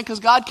into a man because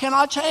God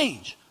cannot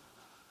change.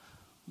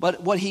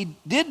 But what he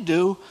did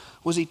do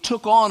was he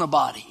took on a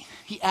body.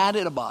 He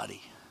added a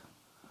body.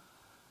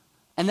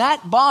 And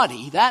that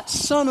body, that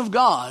Son of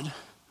God,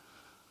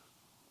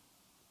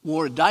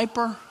 wore a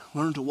diaper,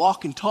 learned to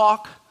walk and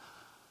talk,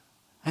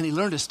 and he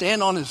learned to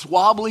stand on his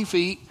wobbly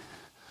feet,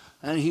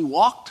 and he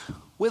walked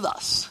with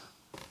us.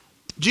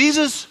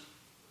 Jesus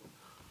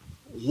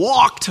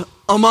walked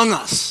among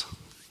us.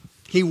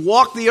 He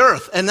walked the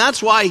earth. And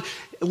that's why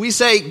we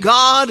say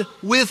God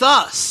with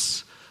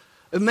us.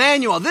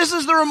 Emmanuel. This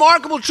is the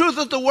remarkable truth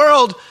that the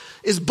world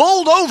is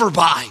bowled over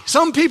by.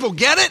 Some people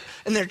get it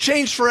and they're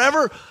changed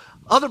forever.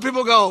 Other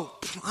people go,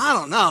 I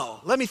don't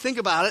know. Let me think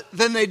about it.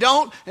 Then they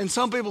don't. And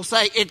some people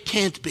say it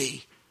can't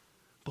be.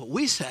 But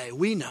we say,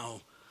 we know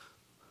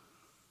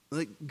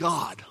that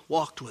God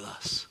walked with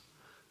us.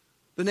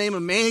 The name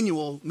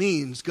Emmanuel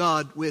means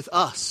God with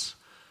us.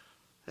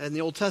 And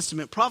the Old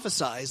Testament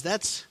prophesies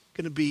that's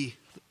going to be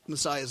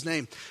Messiah's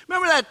name.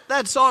 Remember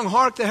that song,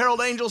 Hark the Herald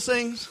Angels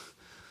Sings?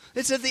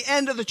 It's at the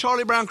end of the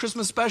Charlie Brown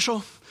Christmas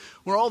special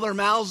where all their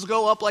mouths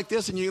go up like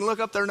this and you can look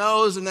up their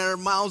nose and their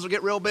mouths will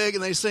get real big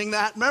and they sing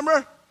that.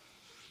 Remember?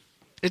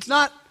 It's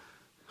not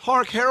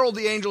Hark, herald,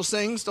 the angel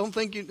sings. Don't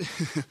think you,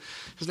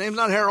 his name's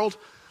not Harold.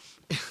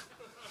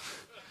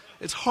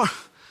 It's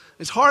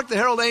hark, the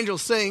herald angel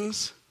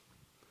sings.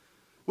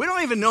 We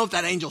don't even know if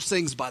that angel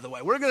sings, by the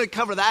way. We're going to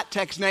cover that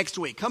text next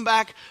week. Come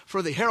back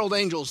for the herald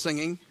angel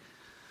singing.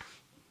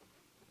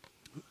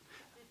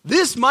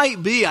 This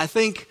might be, I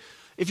think,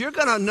 if you're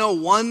going to know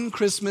one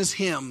Christmas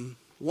hymn,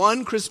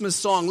 one Christmas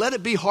song, let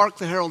it be Hark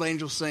the Herald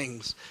Angel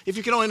Sings. If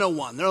you can only know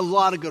one. There are a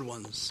lot of good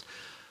ones.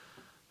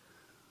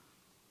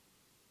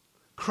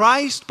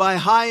 Christ by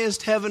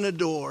highest heaven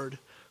adored.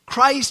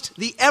 Christ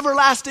the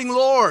everlasting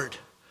Lord.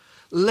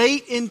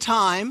 Late in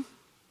time.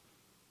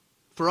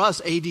 For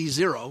us, AD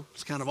 0.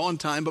 It's kind of on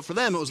time. But for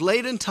them, it was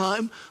late in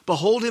time.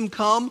 Behold him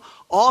come.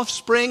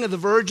 Offspring of the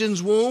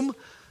virgin's womb.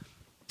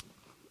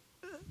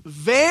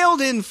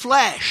 Veiled in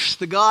flesh,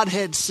 the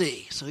Godhead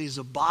see. So he's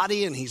a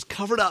body and he's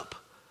covered up.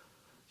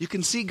 You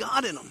can see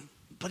God in him,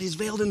 but he's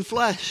veiled in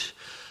flesh.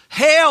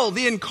 Hail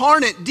the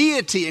incarnate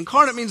deity.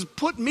 Incarnate means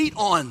put meat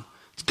on.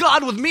 It's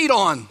God with meat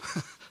on.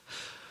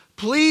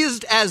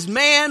 Pleased as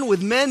man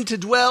with men to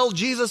dwell,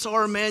 Jesus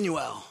our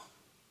Emmanuel.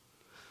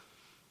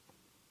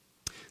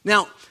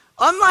 Now,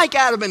 unlike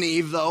Adam and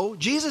Eve, though,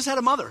 Jesus had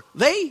a mother.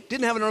 They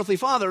didn't have an earthly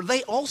father.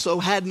 They also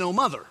had no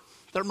mother.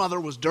 Their mother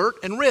was dirt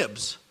and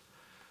ribs.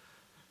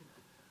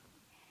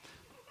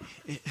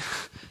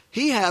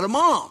 He had a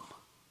mom,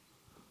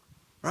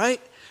 right?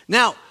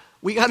 Now,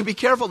 we got to be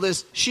careful of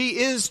this. She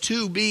is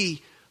to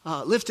be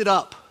lifted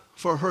up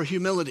for her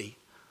humility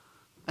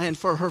and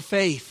for her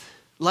faith,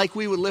 like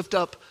we would lift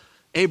up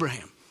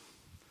Abraham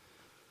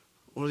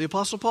or the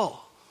Apostle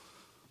Paul.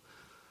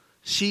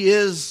 She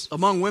is,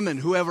 among women,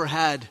 whoever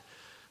had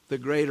the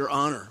greater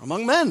honor.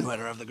 Among men,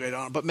 whoever had the greater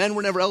honor. But men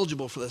were never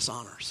eligible for this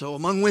honor. So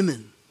among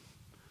women.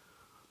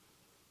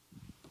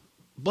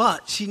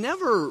 But she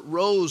never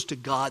rose to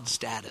God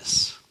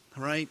status,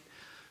 right?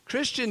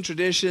 Christian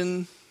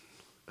tradition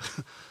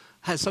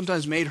has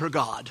sometimes made her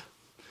God,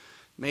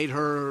 made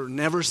her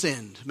never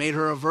sinned, made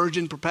her a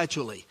virgin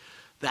perpetually.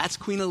 That's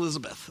Queen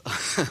Elizabeth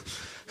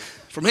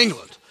from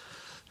England.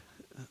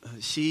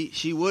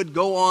 She would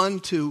go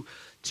on to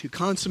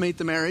consummate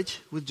the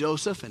marriage with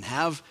Joseph and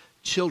have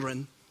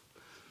children.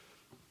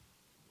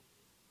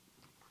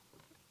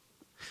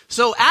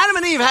 So Adam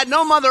and Eve had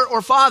no mother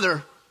or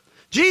father.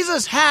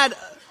 Jesus had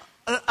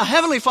a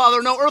heavenly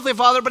father, no earthly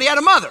father, but he had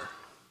a mother.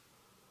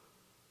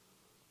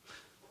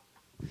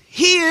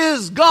 He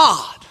is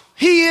God.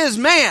 He is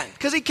man,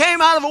 because he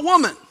came out of a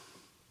woman.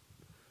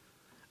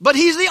 But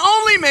he's the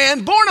only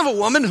man born of a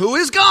woman who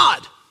is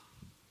God.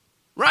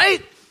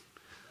 Right?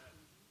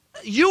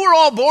 You were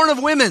all born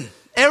of women.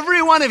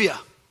 Every one of you.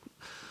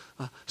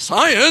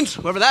 Science,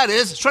 whoever that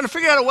is trying to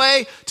figure out a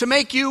way to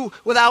make you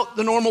without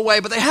the normal way,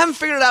 but they haven't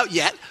figured it out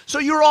yet. So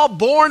you're all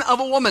born of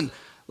a woman.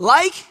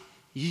 Like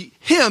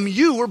him,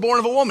 you were born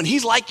of a woman.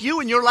 He's like you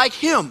and you're like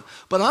him.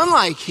 But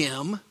unlike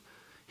him,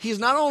 he's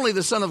not only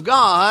the Son of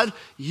God,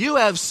 you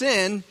have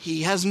sin,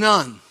 he has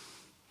none.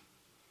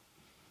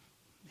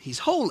 He's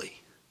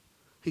holy.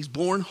 He's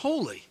born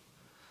holy.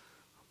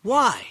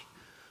 Why?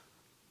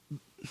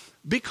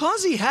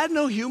 Because he had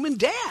no human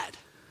dad.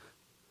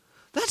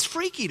 That's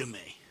freaky to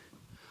me.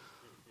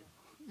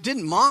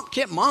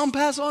 Can't mom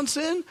pass on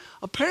sin?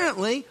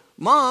 Apparently,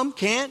 mom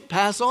can't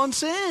pass on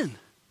sin.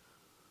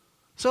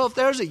 So if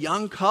there's a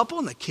young couple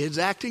and the kid's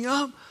acting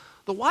up,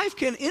 the wife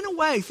can, in a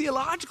way,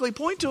 theologically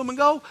point to him and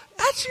go,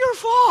 that's your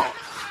fault.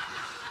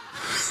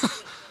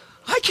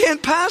 I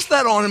can't pass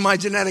that on in my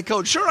genetic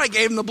code. Sure, I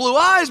gave him the blue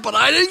eyes, but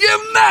I didn't give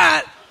him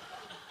that.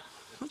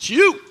 That's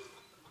you.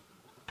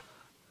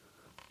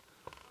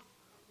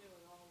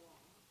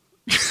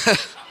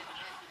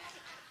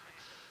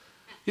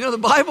 You know, the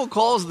Bible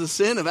calls the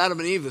sin of Adam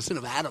and Eve the sin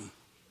of Adam.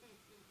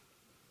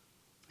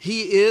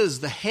 He is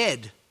the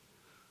head.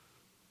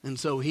 And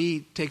so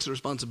he takes the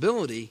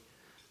responsibility.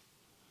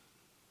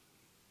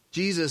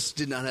 Jesus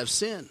did not have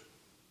sin.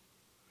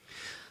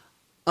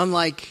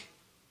 Unlike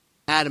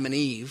Adam and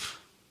Eve,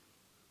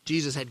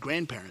 Jesus had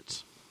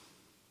grandparents.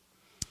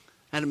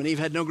 Adam and Eve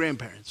had no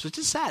grandparents, which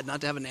is sad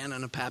not to have a nana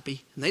and a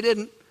pappy, and they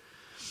didn't.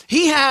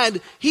 He had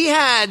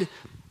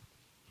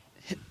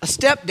a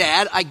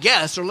stepdad, I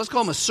guess, or let's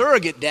call him a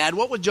surrogate dad.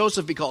 What would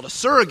Joseph be called? A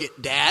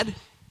surrogate dad.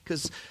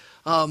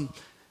 And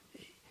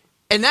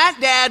that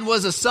dad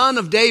was a son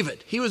of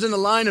David. He was in the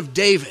line of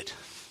David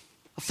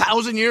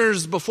 1,000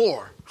 years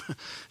before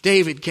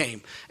David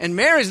came. And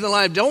Mary's in the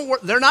line of,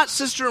 they're not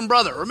sister and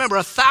brother. Remember,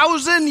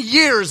 1,000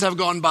 years have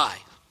gone by.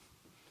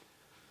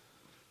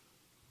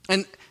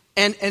 And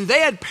they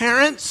had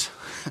parents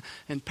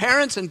and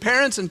parents and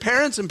parents and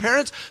parents and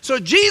parents. So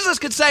Jesus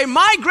could say,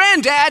 my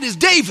granddad is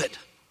David.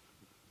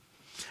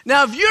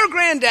 Now, if your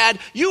granddad,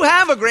 you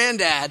have a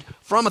granddad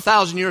from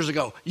 1,000 years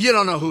ago, you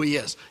don't know who he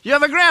is. You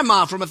have a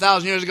grandma from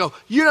 1,000 years ago,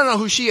 you don't know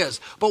who she is.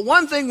 But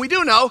one thing we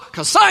do know,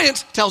 because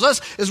science tells us,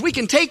 is we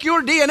can take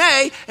your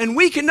DNA and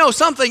we can know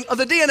something of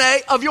the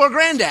DNA of your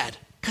granddad.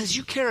 Because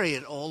you carry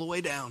it all the way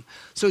down.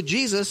 So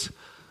Jesus,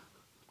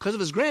 because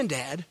of his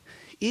granddad,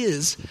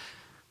 is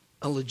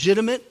a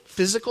legitimate,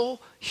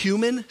 physical,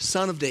 human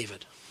son of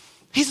David.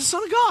 He's the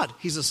Son of God.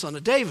 He's the Son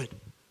of David.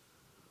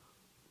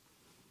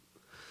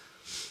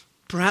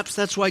 Perhaps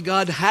that's why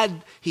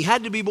he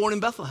had to be born in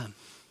Bethlehem.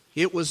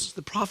 It was,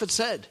 the prophet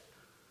said,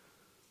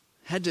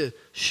 had to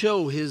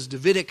show his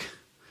Davidic,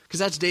 because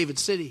that's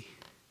David's city.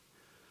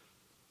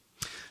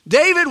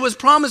 David was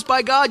promised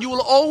by God, you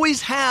will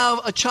always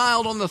have a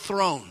child on the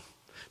throne.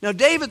 Now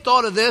David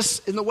thought of this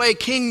in the way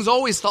kings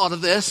always thought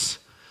of this.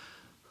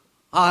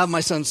 I'll have my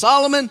son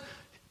Solomon.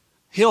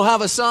 He'll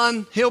have a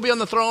son. He'll be on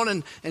the throne.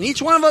 And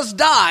each one of us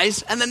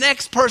dies, and the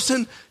next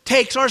person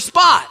takes our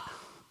spot.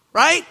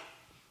 Right?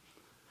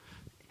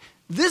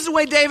 This is the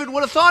way David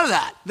would have thought of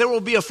that. There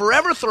will be a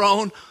forever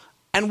throne,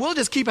 and we'll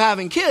just keep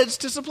having kids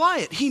to supply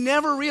it. He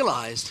never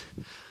realized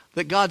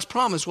that God's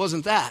promise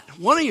wasn't that.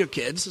 One of your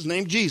kids is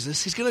named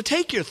Jesus. He's going to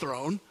take your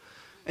throne,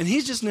 and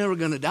he's just never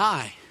going to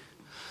die.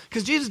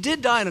 Because Jesus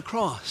did die on a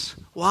cross.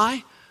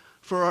 Why?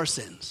 For our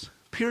sins.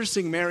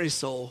 Piercing Mary's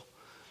soul,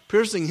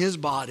 piercing his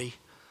body,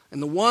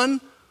 and the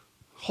one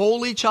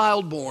holy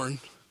child born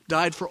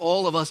died for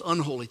all of us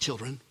unholy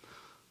children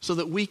so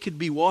that we could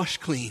be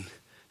washed clean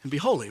and be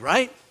holy,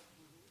 right?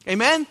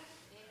 Amen?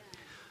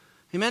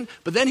 Amen?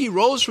 But then he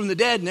rose from the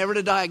dead, never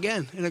to die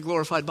again, in a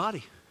glorified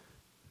body.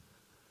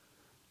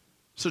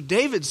 So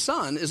David's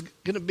son is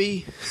going to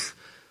be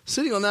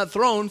sitting on that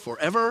throne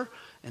forever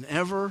and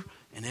ever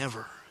and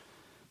ever.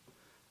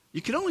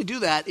 You can only do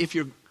that if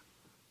you're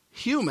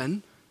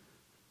human,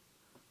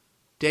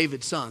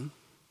 David's son,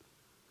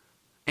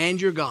 and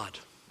you're God.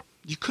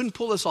 You couldn't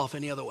pull this off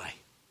any other way.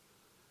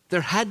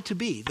 There had to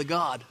be the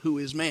God who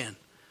is man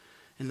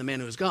and the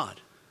man who is God.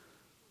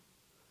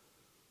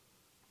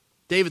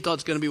 David thought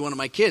it's going to be one of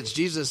my kids.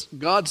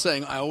 God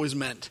saying, I always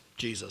meant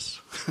Jesus.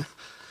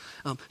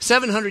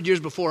 700 years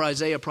before,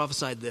 Isaiah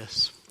prophesied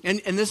this. And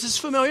this is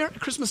familiar at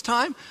Christmas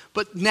time,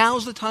 but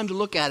now's the time to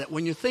look at it.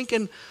 When you're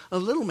thinking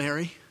of little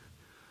Mary,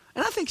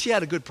 and I think she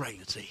had a good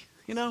pregnancy,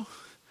 you know.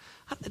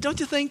 Don't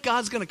you think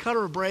God's going to cut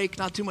her a break,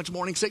 not too much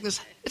morning sickness?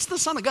 It's the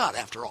Son of God,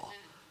 after all.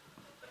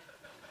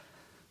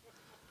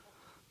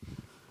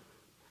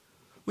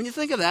 When you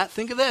think of that,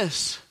 think of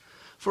this.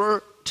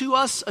 For to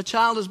us a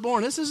child is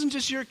born. This isn't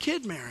just your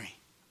kid, Mary.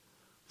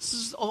 This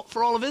is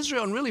for all of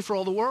Israel and really for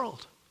all the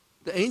world.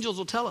 The angels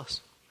will tell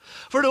us.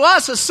 For to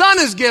us a son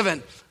is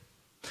given.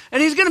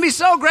 And he's going to be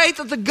so great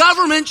that the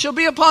government shall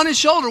be upon his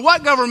shoulder.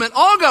 What government?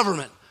 All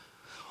government.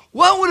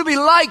 What would it be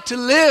like to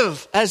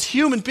live as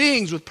human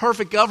beings with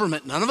perfect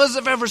government? None of us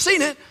have ever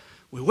seen it.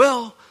 We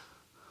will.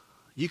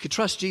 You could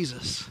trust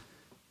Jesus.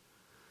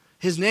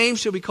 His name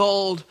shall be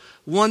called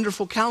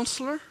Wonderful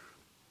Counselor.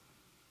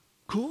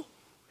 Cool.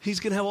 He's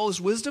going to have all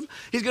this wisdom.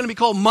 He's going to be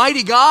called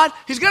Mighty God.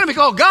 He's going to be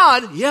called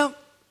God. Yeah.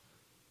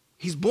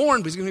 He's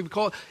born, but he's going to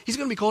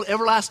be called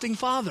Everlasting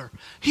Father.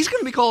 He's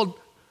going to be called,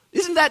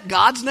 isn't that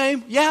God's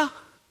name? Yeah.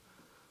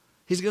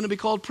 He's going to be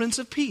called Prince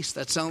of Peace.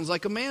 That sounds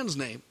like a man's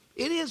name.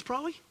 It is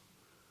probably.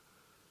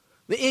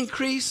 The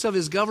increase of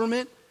his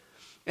government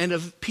and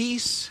of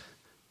peace,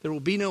 there will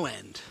be no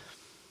end.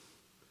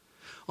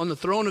 On the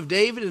throne of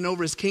David and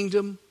over his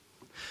kingdom,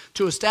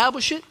 to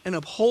establish it and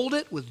uphold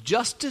it with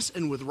justice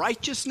and with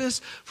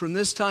righteousness from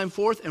this time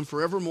forth and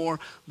forevermore.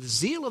 The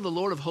zeal of the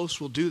Lord of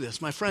hosts will do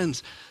this. My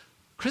friends,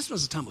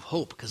 Christmas is a time of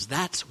hope because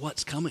that's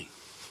what's coming.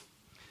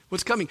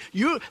 What's coming?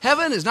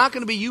 Heaven is not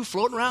going to be you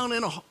floating around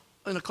in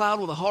a cloud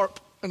with a harp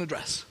and a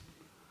dress.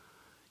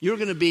 You're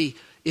going to be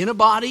in a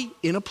body,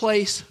 in a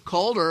place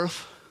called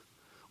earth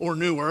or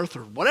new earth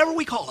or whatever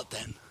we call it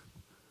then.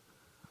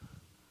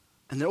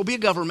 And there will be a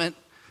government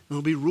and it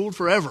will be ruled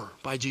forever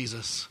by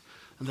Jesus.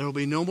 And there will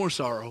be no more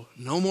sorrow,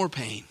 no more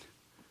pain.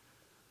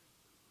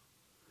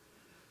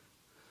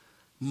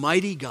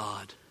 Mighty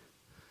God,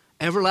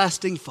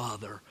 everlasting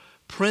Father,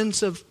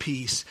 Prince of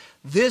Peace.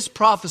 This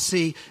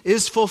prophecy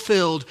is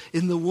fulfilled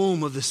in the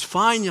womb of this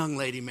fine young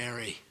lady,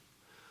 Mary.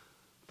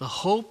 The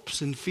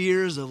hopes and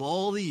fears of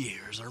all the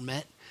years are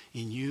met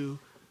in you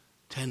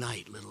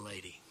tonight, little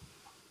lady.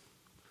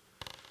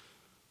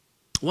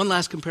 One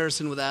last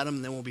comparison with Adam,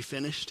 and then we'll be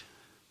finished.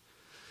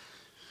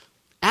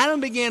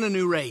 Adam began a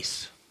new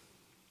race.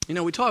 You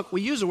know,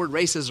 we use the word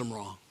racism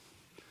wrong.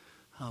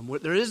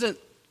 There isn't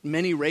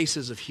many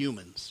races of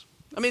humans.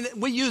 I mean,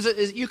 we use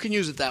it, you can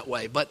use it that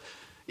way, but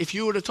if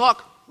you were to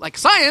talk like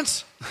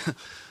science,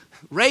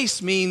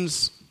 race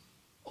means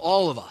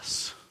all of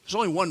us. There's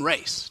only one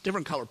race,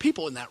 different color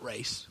people in that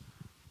race.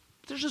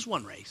 But there's just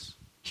one race,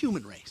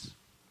 human race.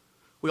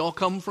 We all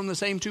come from the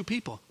same two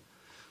people.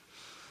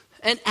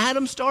 And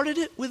Adam started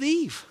it with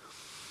Eve.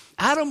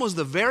 Adam was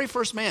the very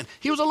first man.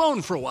 He was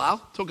alone for a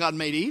while until God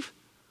made Eve.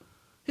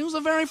 He was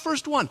the very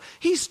first one.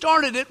 He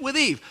started it with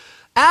Eve.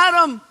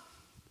 Adam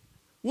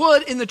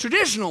would, in the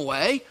traditional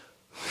way,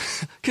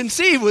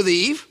 conceive with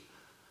Eve,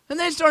 and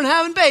they'd start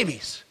having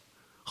babies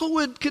who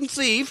would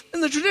conceive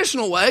in the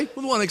traditional way,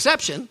 with one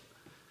exception.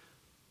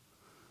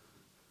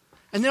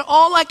 And they're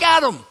all like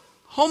Adam,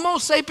 Homo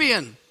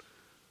sapien.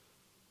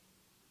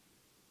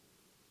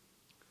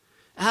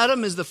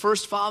 Adam is the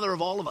first father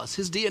of all of us.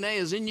 His DNA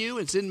is in you,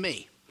 it's in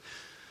me.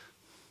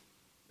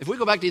 If we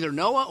go back to either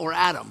Noah or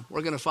Adam,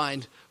 we're going to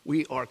find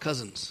we are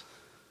cousins.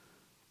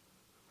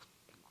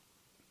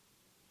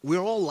 we're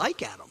all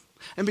like Adam.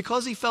 And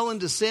because he fell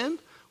into sin,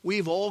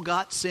 we've all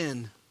got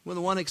sin, with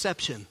one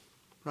exception,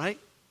 right?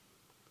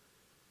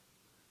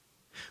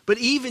 But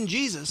even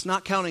Jesus,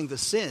 not counting the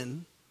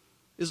sin,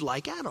 is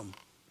like Adam.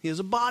 He has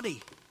a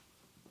body.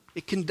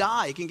 It can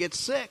die, it can get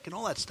sick, and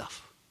all that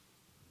stuff.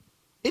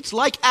 It's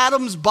like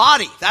Adam's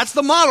body. That's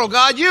the model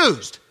God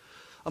used.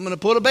 I'm going to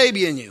put a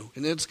baby in you,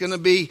 and it's going to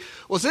be,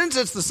 well, since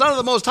it's the Son of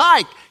the Most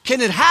High,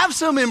 can it have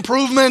some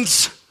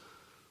improvements?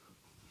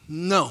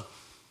 No.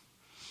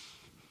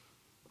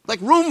 Like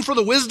room for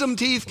the wisdom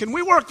teeth, can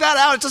we work that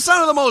out? It's the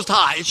Son of the Most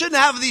High. It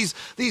shouldn't have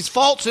these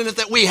faults in it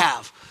that we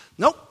have.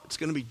 Nope, it's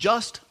going to be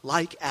just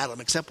like Adam,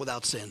 except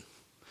without sin.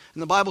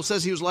 And the Bible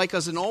says he was like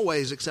us in all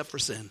ways except for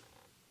sin.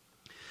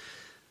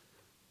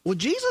 Well,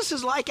 Jesus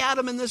is like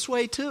Adam in this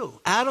way too.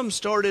 Adam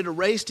started a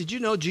race. Did you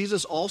know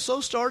Jesus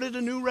also started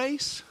a new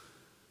race?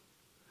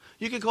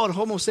 You could call it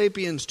Homo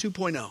sapiens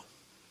 2.0.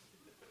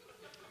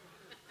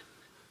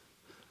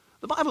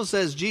 The Bible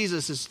says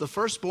Jesus is the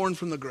firstborn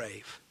from the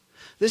grave.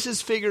 This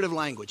is figurative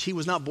language. He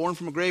was not born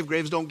from a grave.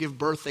 Graves don't give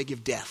birth, they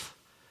give death.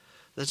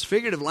 That's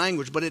figurative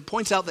language, but it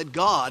points out that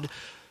God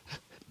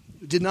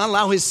did not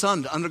allow his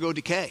son to undergo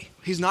decay.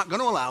 He's not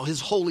going to allow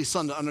his holy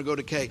son to undergo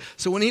decay.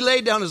 So when he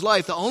laid down his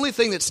life, the only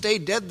thing that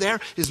stayed dead there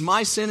is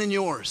my sin and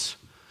yours.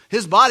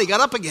 His body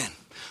got up again.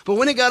 But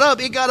when it got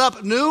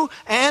up new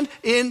and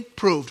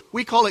improved.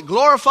 We call it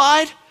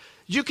glorified.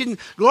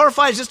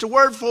 Glorify is just a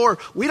word for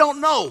we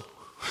don't know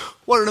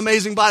what an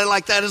amazing body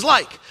like that is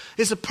like.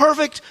 It's a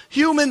perfect,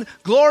 human,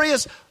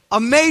 glorious, a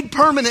made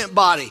permanent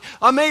body,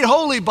 a made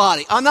holy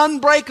body, an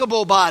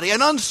unbreakable body, an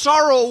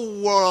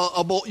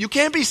unsorrowable, you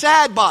can't be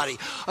sad body,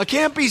 a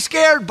can't be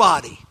scared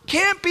body,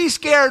 can't be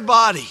scared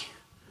body,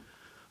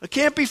 a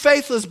can't be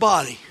faithless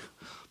body,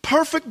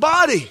 perfect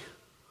body.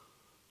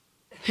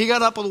 He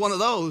got up with one of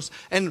those,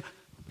 and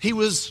he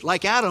was,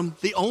 like Adam,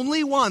 the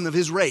only one of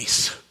his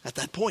race at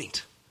that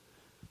point.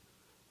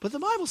 But the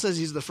Bible says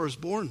he's the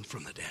firstborn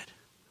from the dead.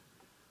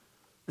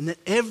 And that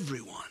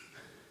everyone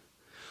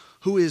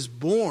who is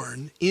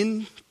born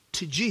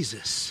into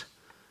Jesus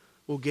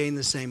will gain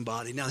the same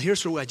body. Now,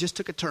 here's where I just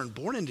took a turn.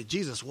 Born into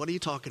Jesus, what are you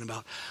talking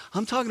about?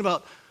 I'm talking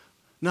about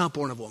not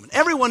born of a woman.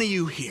 Every one of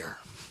you here,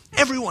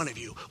 every one of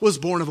you was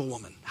born of a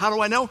woman. How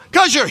do I know?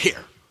 Because you're here.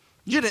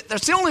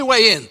 That's the only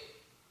way in.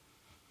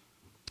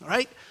 All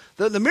right?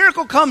 The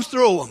miracle comes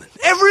through a woman.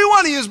 Every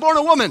one of you is born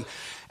a woman.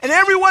 And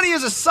every one of you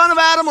is a son of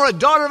Adam or a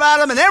daughter of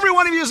Adam. And every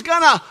one of you is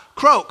going to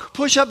croak,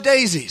 push up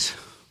daisies.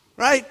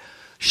 Right?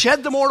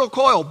 Shed the mortal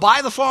coil,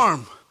 buy the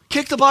farm,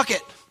 kick the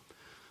bucket,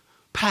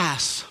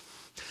 pass,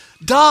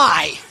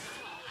 die.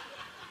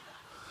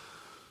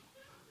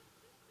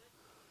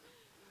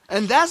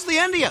 And that's the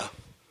end of you.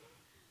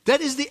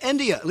 That is the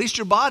end of you, at least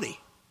your body.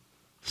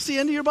 It's the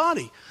end of your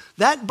body.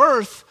 That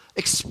birth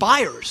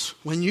expires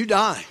when you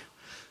die.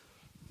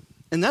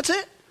 And that's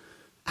it.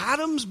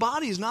 Adam's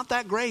body is not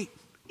that great.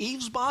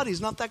 Eve's body is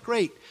not that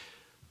great.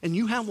 And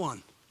you have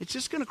one. It's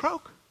just going to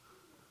croak.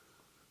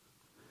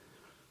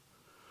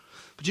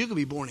 But you can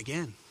be born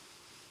again. In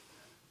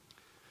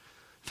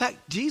fact,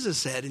 Jesus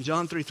said in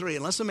John 3:3,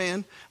 unless a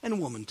man and a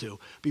woman too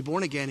be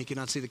born again, he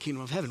cannot see the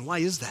kingdom of heaven. Why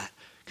is that?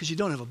 Because you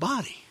don't have a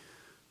body.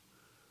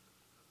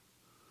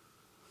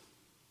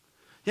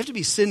 You have to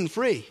be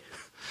sin-free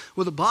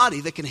with a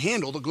body that can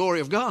handle the glory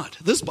of God.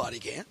 This body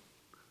can't.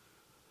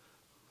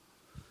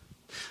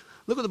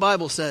 Look what the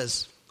Bible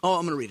says. Oh,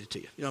 I'm going to read it to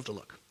you. You don't have to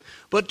look.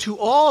 But to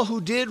all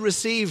who did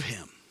receive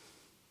him,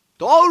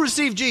 to all who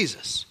received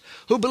Jesus,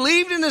 who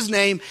believed in his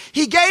name,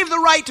 he gave the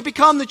right to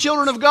become the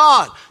children of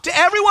God. To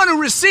everyone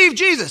who received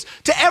Jesus.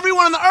 To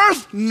everyone on the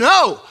earth,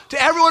 no.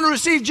 To everyone who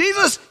received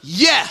Jesus,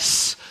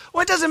 yes.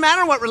 Well, it doesn't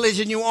matter what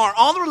religion you are.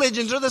 All the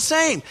religions are the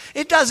same.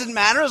 It doesn't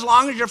matter as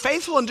long as you're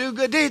faithful and do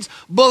good deeds.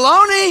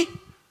 Baloney.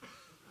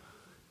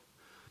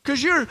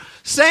 Because your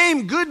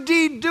same good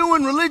deed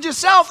doing religious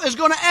self is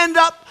going to end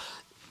up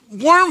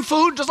worm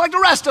food just like the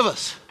rest of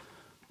us.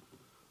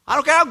 I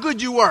don't care how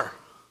good you were.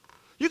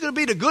 You're going to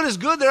be the goodest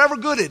good that ever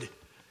gooded.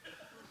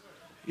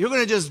 You're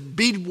going to just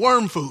be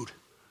worm food.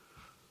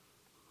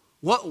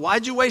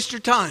 Why'd you waste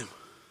your time?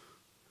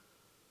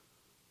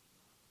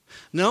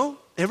 No,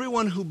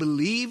 everyone who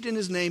believed in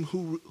his name,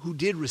 who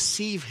did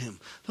receive him.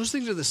 Those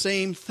things are the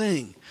same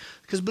thing.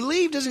 Because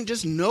believe isn't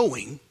just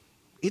knowing,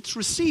 it's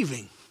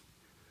receiving.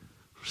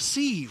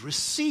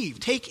 Receive,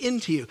 take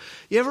into you.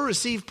 You ever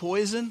receive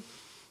poison?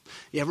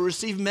 You ever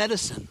receive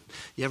medicine?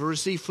 You ever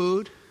receive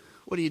food?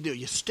 What do?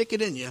 You stick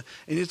it in you,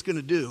 and it's going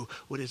to do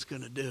what it's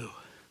going to do.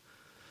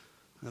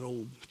 That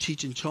old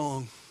Cheech and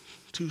Chong,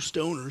 two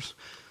stoners,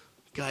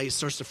 guy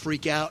starts to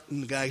freak out,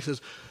 and the guy says,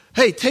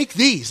 hey, take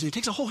these. And he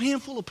takes a whole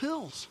handful of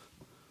pills.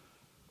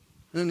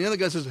 And then the other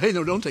guy says, hey,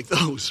 no, don't take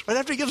those. Right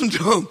after he gives them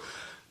to him.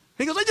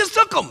 He goes, I just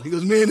took them. He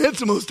goes, man,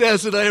 that's the most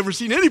acid I ever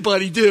seen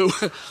anybody do.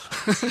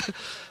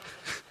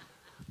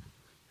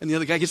 And the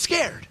other guy gets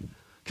scared.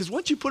 Because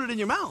once you put it in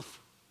your mouth,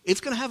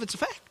 it's going to have its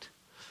effect.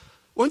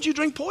 Once you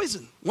drink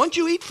poison, once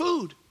you eat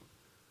food,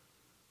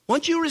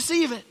 once you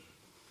receive it.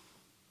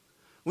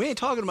 We ain't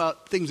talking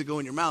about things that go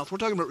in your mouth. We're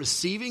talking about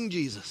receiving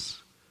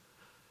Jesus.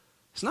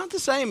 It's not the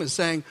same as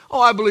saying, oh,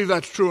 I believe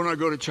that's true and I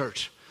go to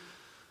church.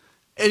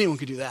 Anyone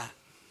could do that.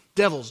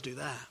 Devils do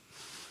that.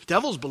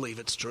 Devils believe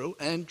it's true,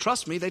 and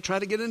trust me, they try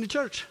to get into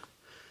church.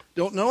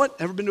 Don't know it?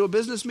 Ever been to a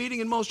business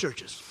meeting in most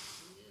churches?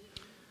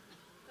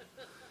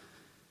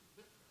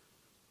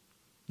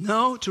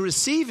 No, to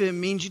receive him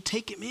means you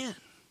take him in.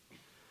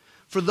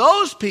 For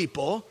those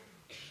people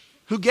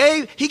he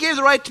gave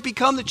the right to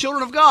become the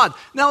children of God.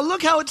 Now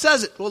look how it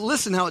says it. Well,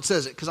 listen how it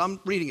says it, because I'm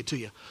reading it to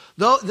you.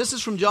 This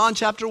is from John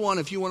chapter 1,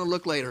 if you want to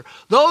look later.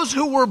 Those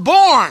who were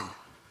born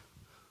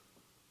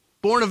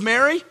of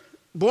Mary,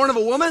 born of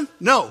a woman?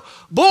 No.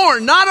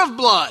 Born not of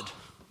blood,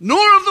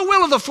 nor of the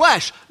will of the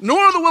flesh,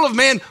 nor of the will of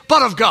man,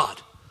 but of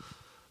God.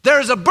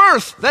 There is a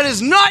birth that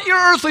is not your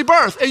earthly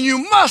birth, and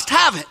you must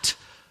have it.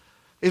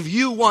 If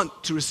you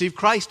want to receive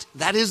Christ,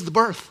 that is the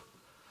birth.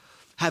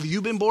 Have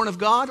you been born of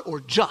God or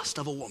just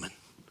of a woman?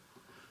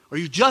 Are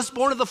you just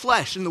born of the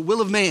flesh and the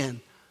will of man?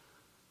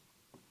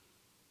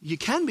 You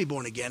can be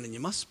born again, and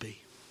you must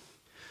be.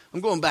 I'm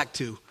going back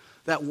to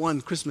that one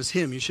Christmas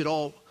hymn you should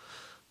all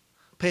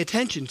pay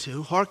attention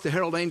to. Hark the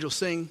herald angels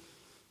sing.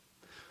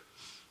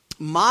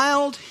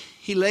 Mild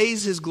he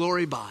lays his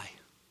glory by.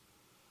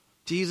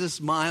 Jesus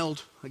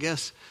mild, I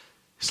guess,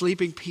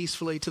 sleeping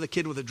peacefully till the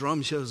kid with a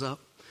drum shows up.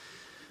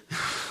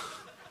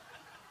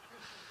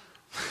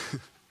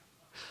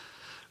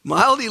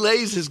 Mild he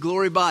lays his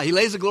glory by. He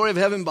lays the glory of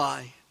heaven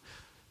by.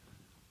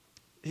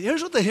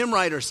 Here's what the hymn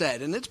writer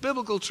said, and it's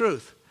biblical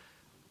truth.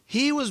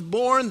 He was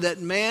born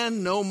that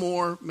man no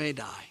more may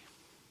die.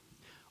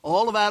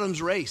 All of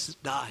Adam's race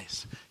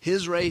dies.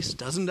 His race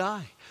doesn't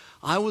die.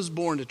 I was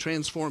born to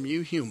transform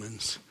you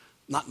humans,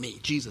 not me,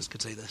 Jesus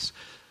could say this,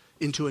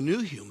 into a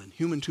new human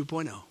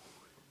 2.0.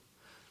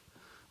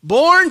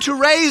 Born to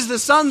raise the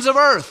sons of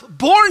earth.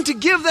 Born to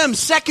give them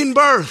second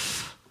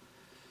birth.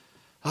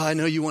 I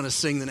know you want to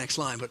sing the next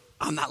line, but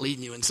I'm not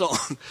leading you in song.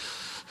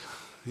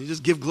 You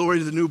just give glory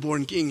to the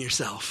newborn king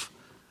yourself.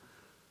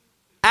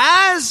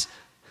 As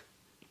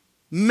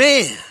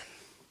man,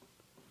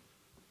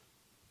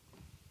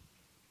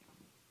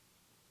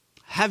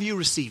 have you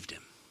received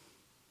him?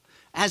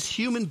 As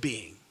human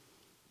being,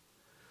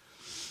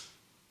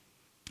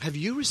 have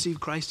you received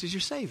Christ as your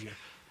Savior?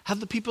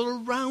 Have the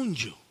people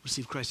around you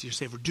received Christ as your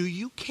Savior? Do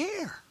you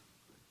care?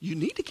 You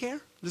need to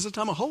care. This is a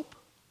time of hope.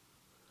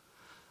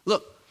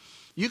 Look,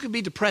 you could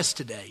be depressed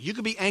today. You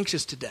could be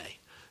anxious today.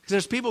 Because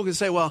there's people who can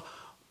say, well,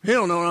 you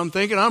don't know what I'm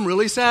thinking. I'm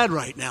really sad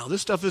right now.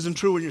 This stuff isn't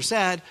true when you're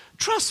sad.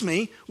 Trust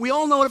me, we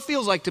all know what it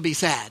feels like to be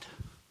sad.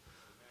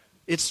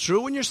 It's true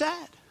when you're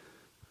sad.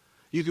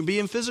 You can be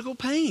in physical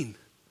pain.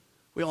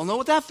 We all know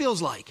what that feels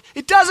like.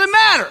 It doesn't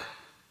matter.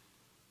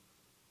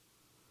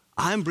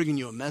 I'm bringing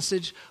you a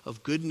message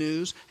of good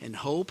news and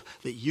hope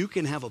that you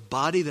can have a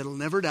body that will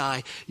never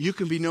die. You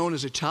can be known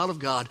as a child of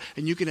God,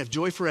 and you can have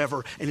joy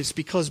forever. And it's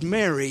because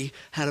Mary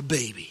had a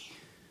baby.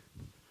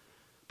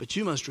 But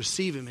you must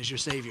receive him as your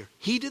Savior.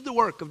 He did the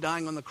work of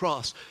dying on the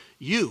cross.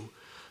 You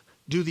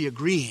do the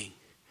agreeing.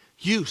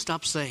 You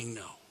stop saying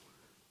no.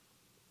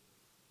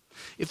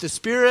 If the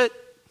Spirit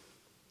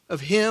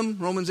of him,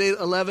 Romans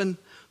 8:11,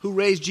 who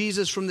raised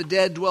Jesus from the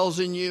dead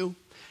dwells in you,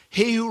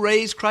 he who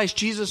raised Christ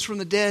Jesus from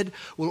the dead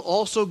will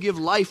also give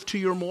life to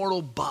your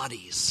mortal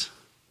bodies.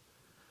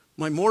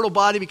 My mortal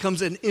body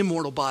becomes an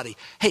immortal body.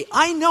 Hey,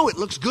 I know it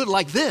looks good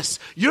like this.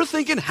 You're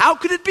thinking, how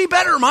could it be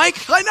better, Mike?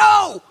 I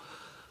know.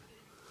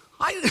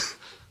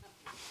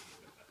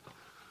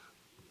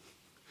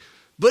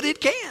 But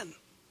it can.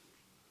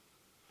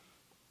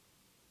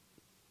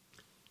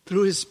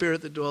 Through his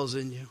Spirit that dwells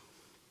in you.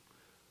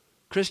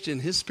 Christian,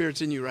 his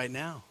Spirit's in you right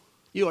now.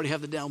 You already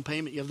have the down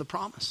payment. You have the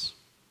promise.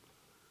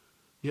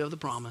 You have the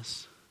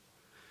promise.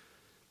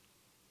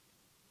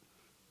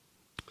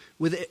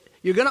 With it,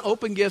 you're going to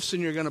open gifts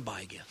and you're going to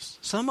buy gifts.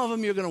 Some of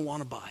them you're going to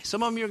want to buy.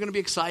 Some of them you're going to be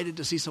excited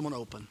to see someone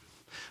open.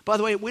 By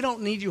the way, we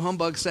don't need you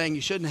humbugs saying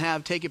you shouldn't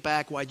have, take it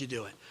back, why'd you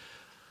do it?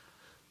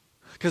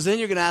 Because then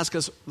you're going to ask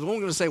us, we're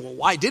going to say, well,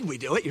 why did we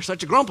do it? You're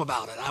such a grump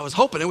about it. I was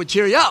hoping it would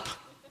cheer you up.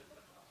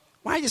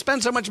 Why did you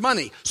spend so much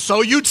money?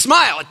 So you'd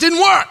smile. It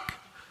didn't work.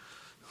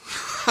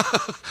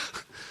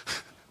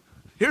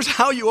 Here's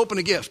how you open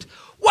a gift.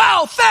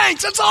 Wow,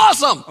 thanks, that's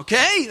awesome.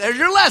 Okay, there's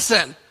your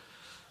lesson.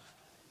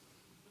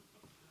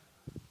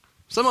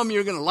 Some of them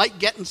you're going to like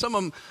getting, some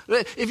of them.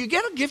 If you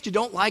get a gift you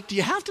don't like, do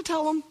you have to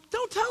tell them?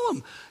 Don't tell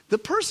them. The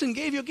person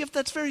gave you a gift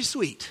that's very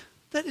sweet.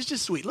 That is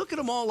just sweet. Look at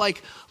them all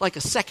like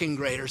a second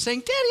grader saying,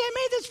 Daddy, I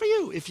made this for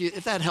you,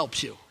 if that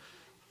helps you.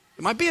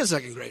 It might be a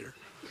second grader.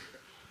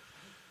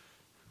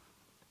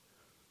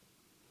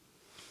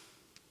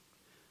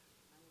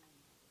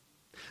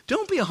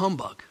 Don't be a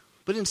humbug,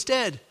 but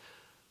instead,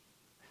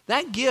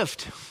 that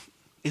gift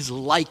is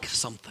like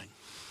something.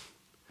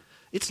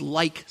 It's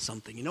like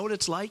something. You know what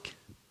it's like?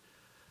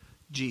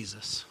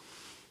 Jesus.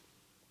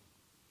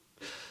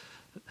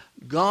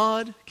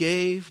 God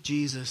gave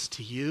Jesus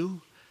to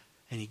you,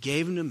 and he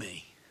gave him to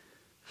me.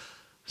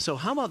 So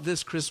how about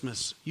this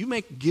Christmas? You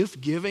make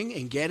gift giving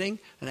and getting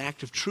an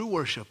act of true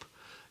worship.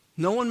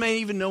 No one may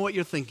even know what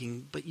you're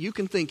thinking, but you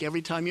can think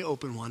every time you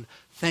open one,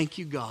 thank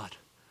you, God,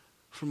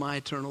 for my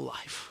eternal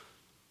life.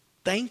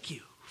 Thank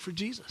you for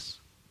Jesus.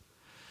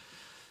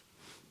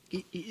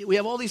 We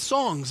have all these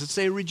songs that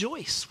say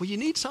rejoice. Well, you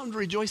need something to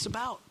rejoice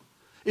about.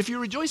 If you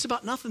rejoice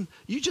about nothing,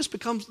 you just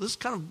become this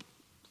kind of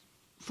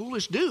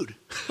foolish dude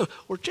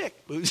or chick.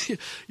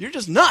 You're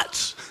just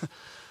nuts.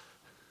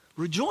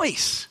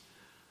 Rejoice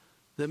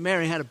that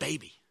Mary had a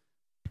baby.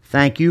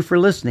 Thank you for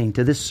listening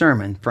to this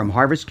sermon from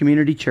Harvest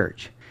Community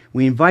Church.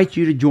 We invite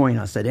you to join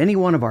us at any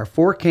one of our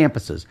 4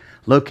 campuses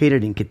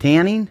located in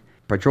Kittanning,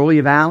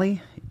 Petrolia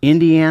Valley,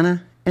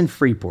 Indiana, and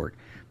Freeport.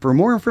 For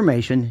more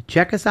information,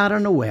 check us out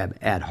on the web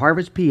at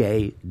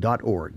harvestpa.org.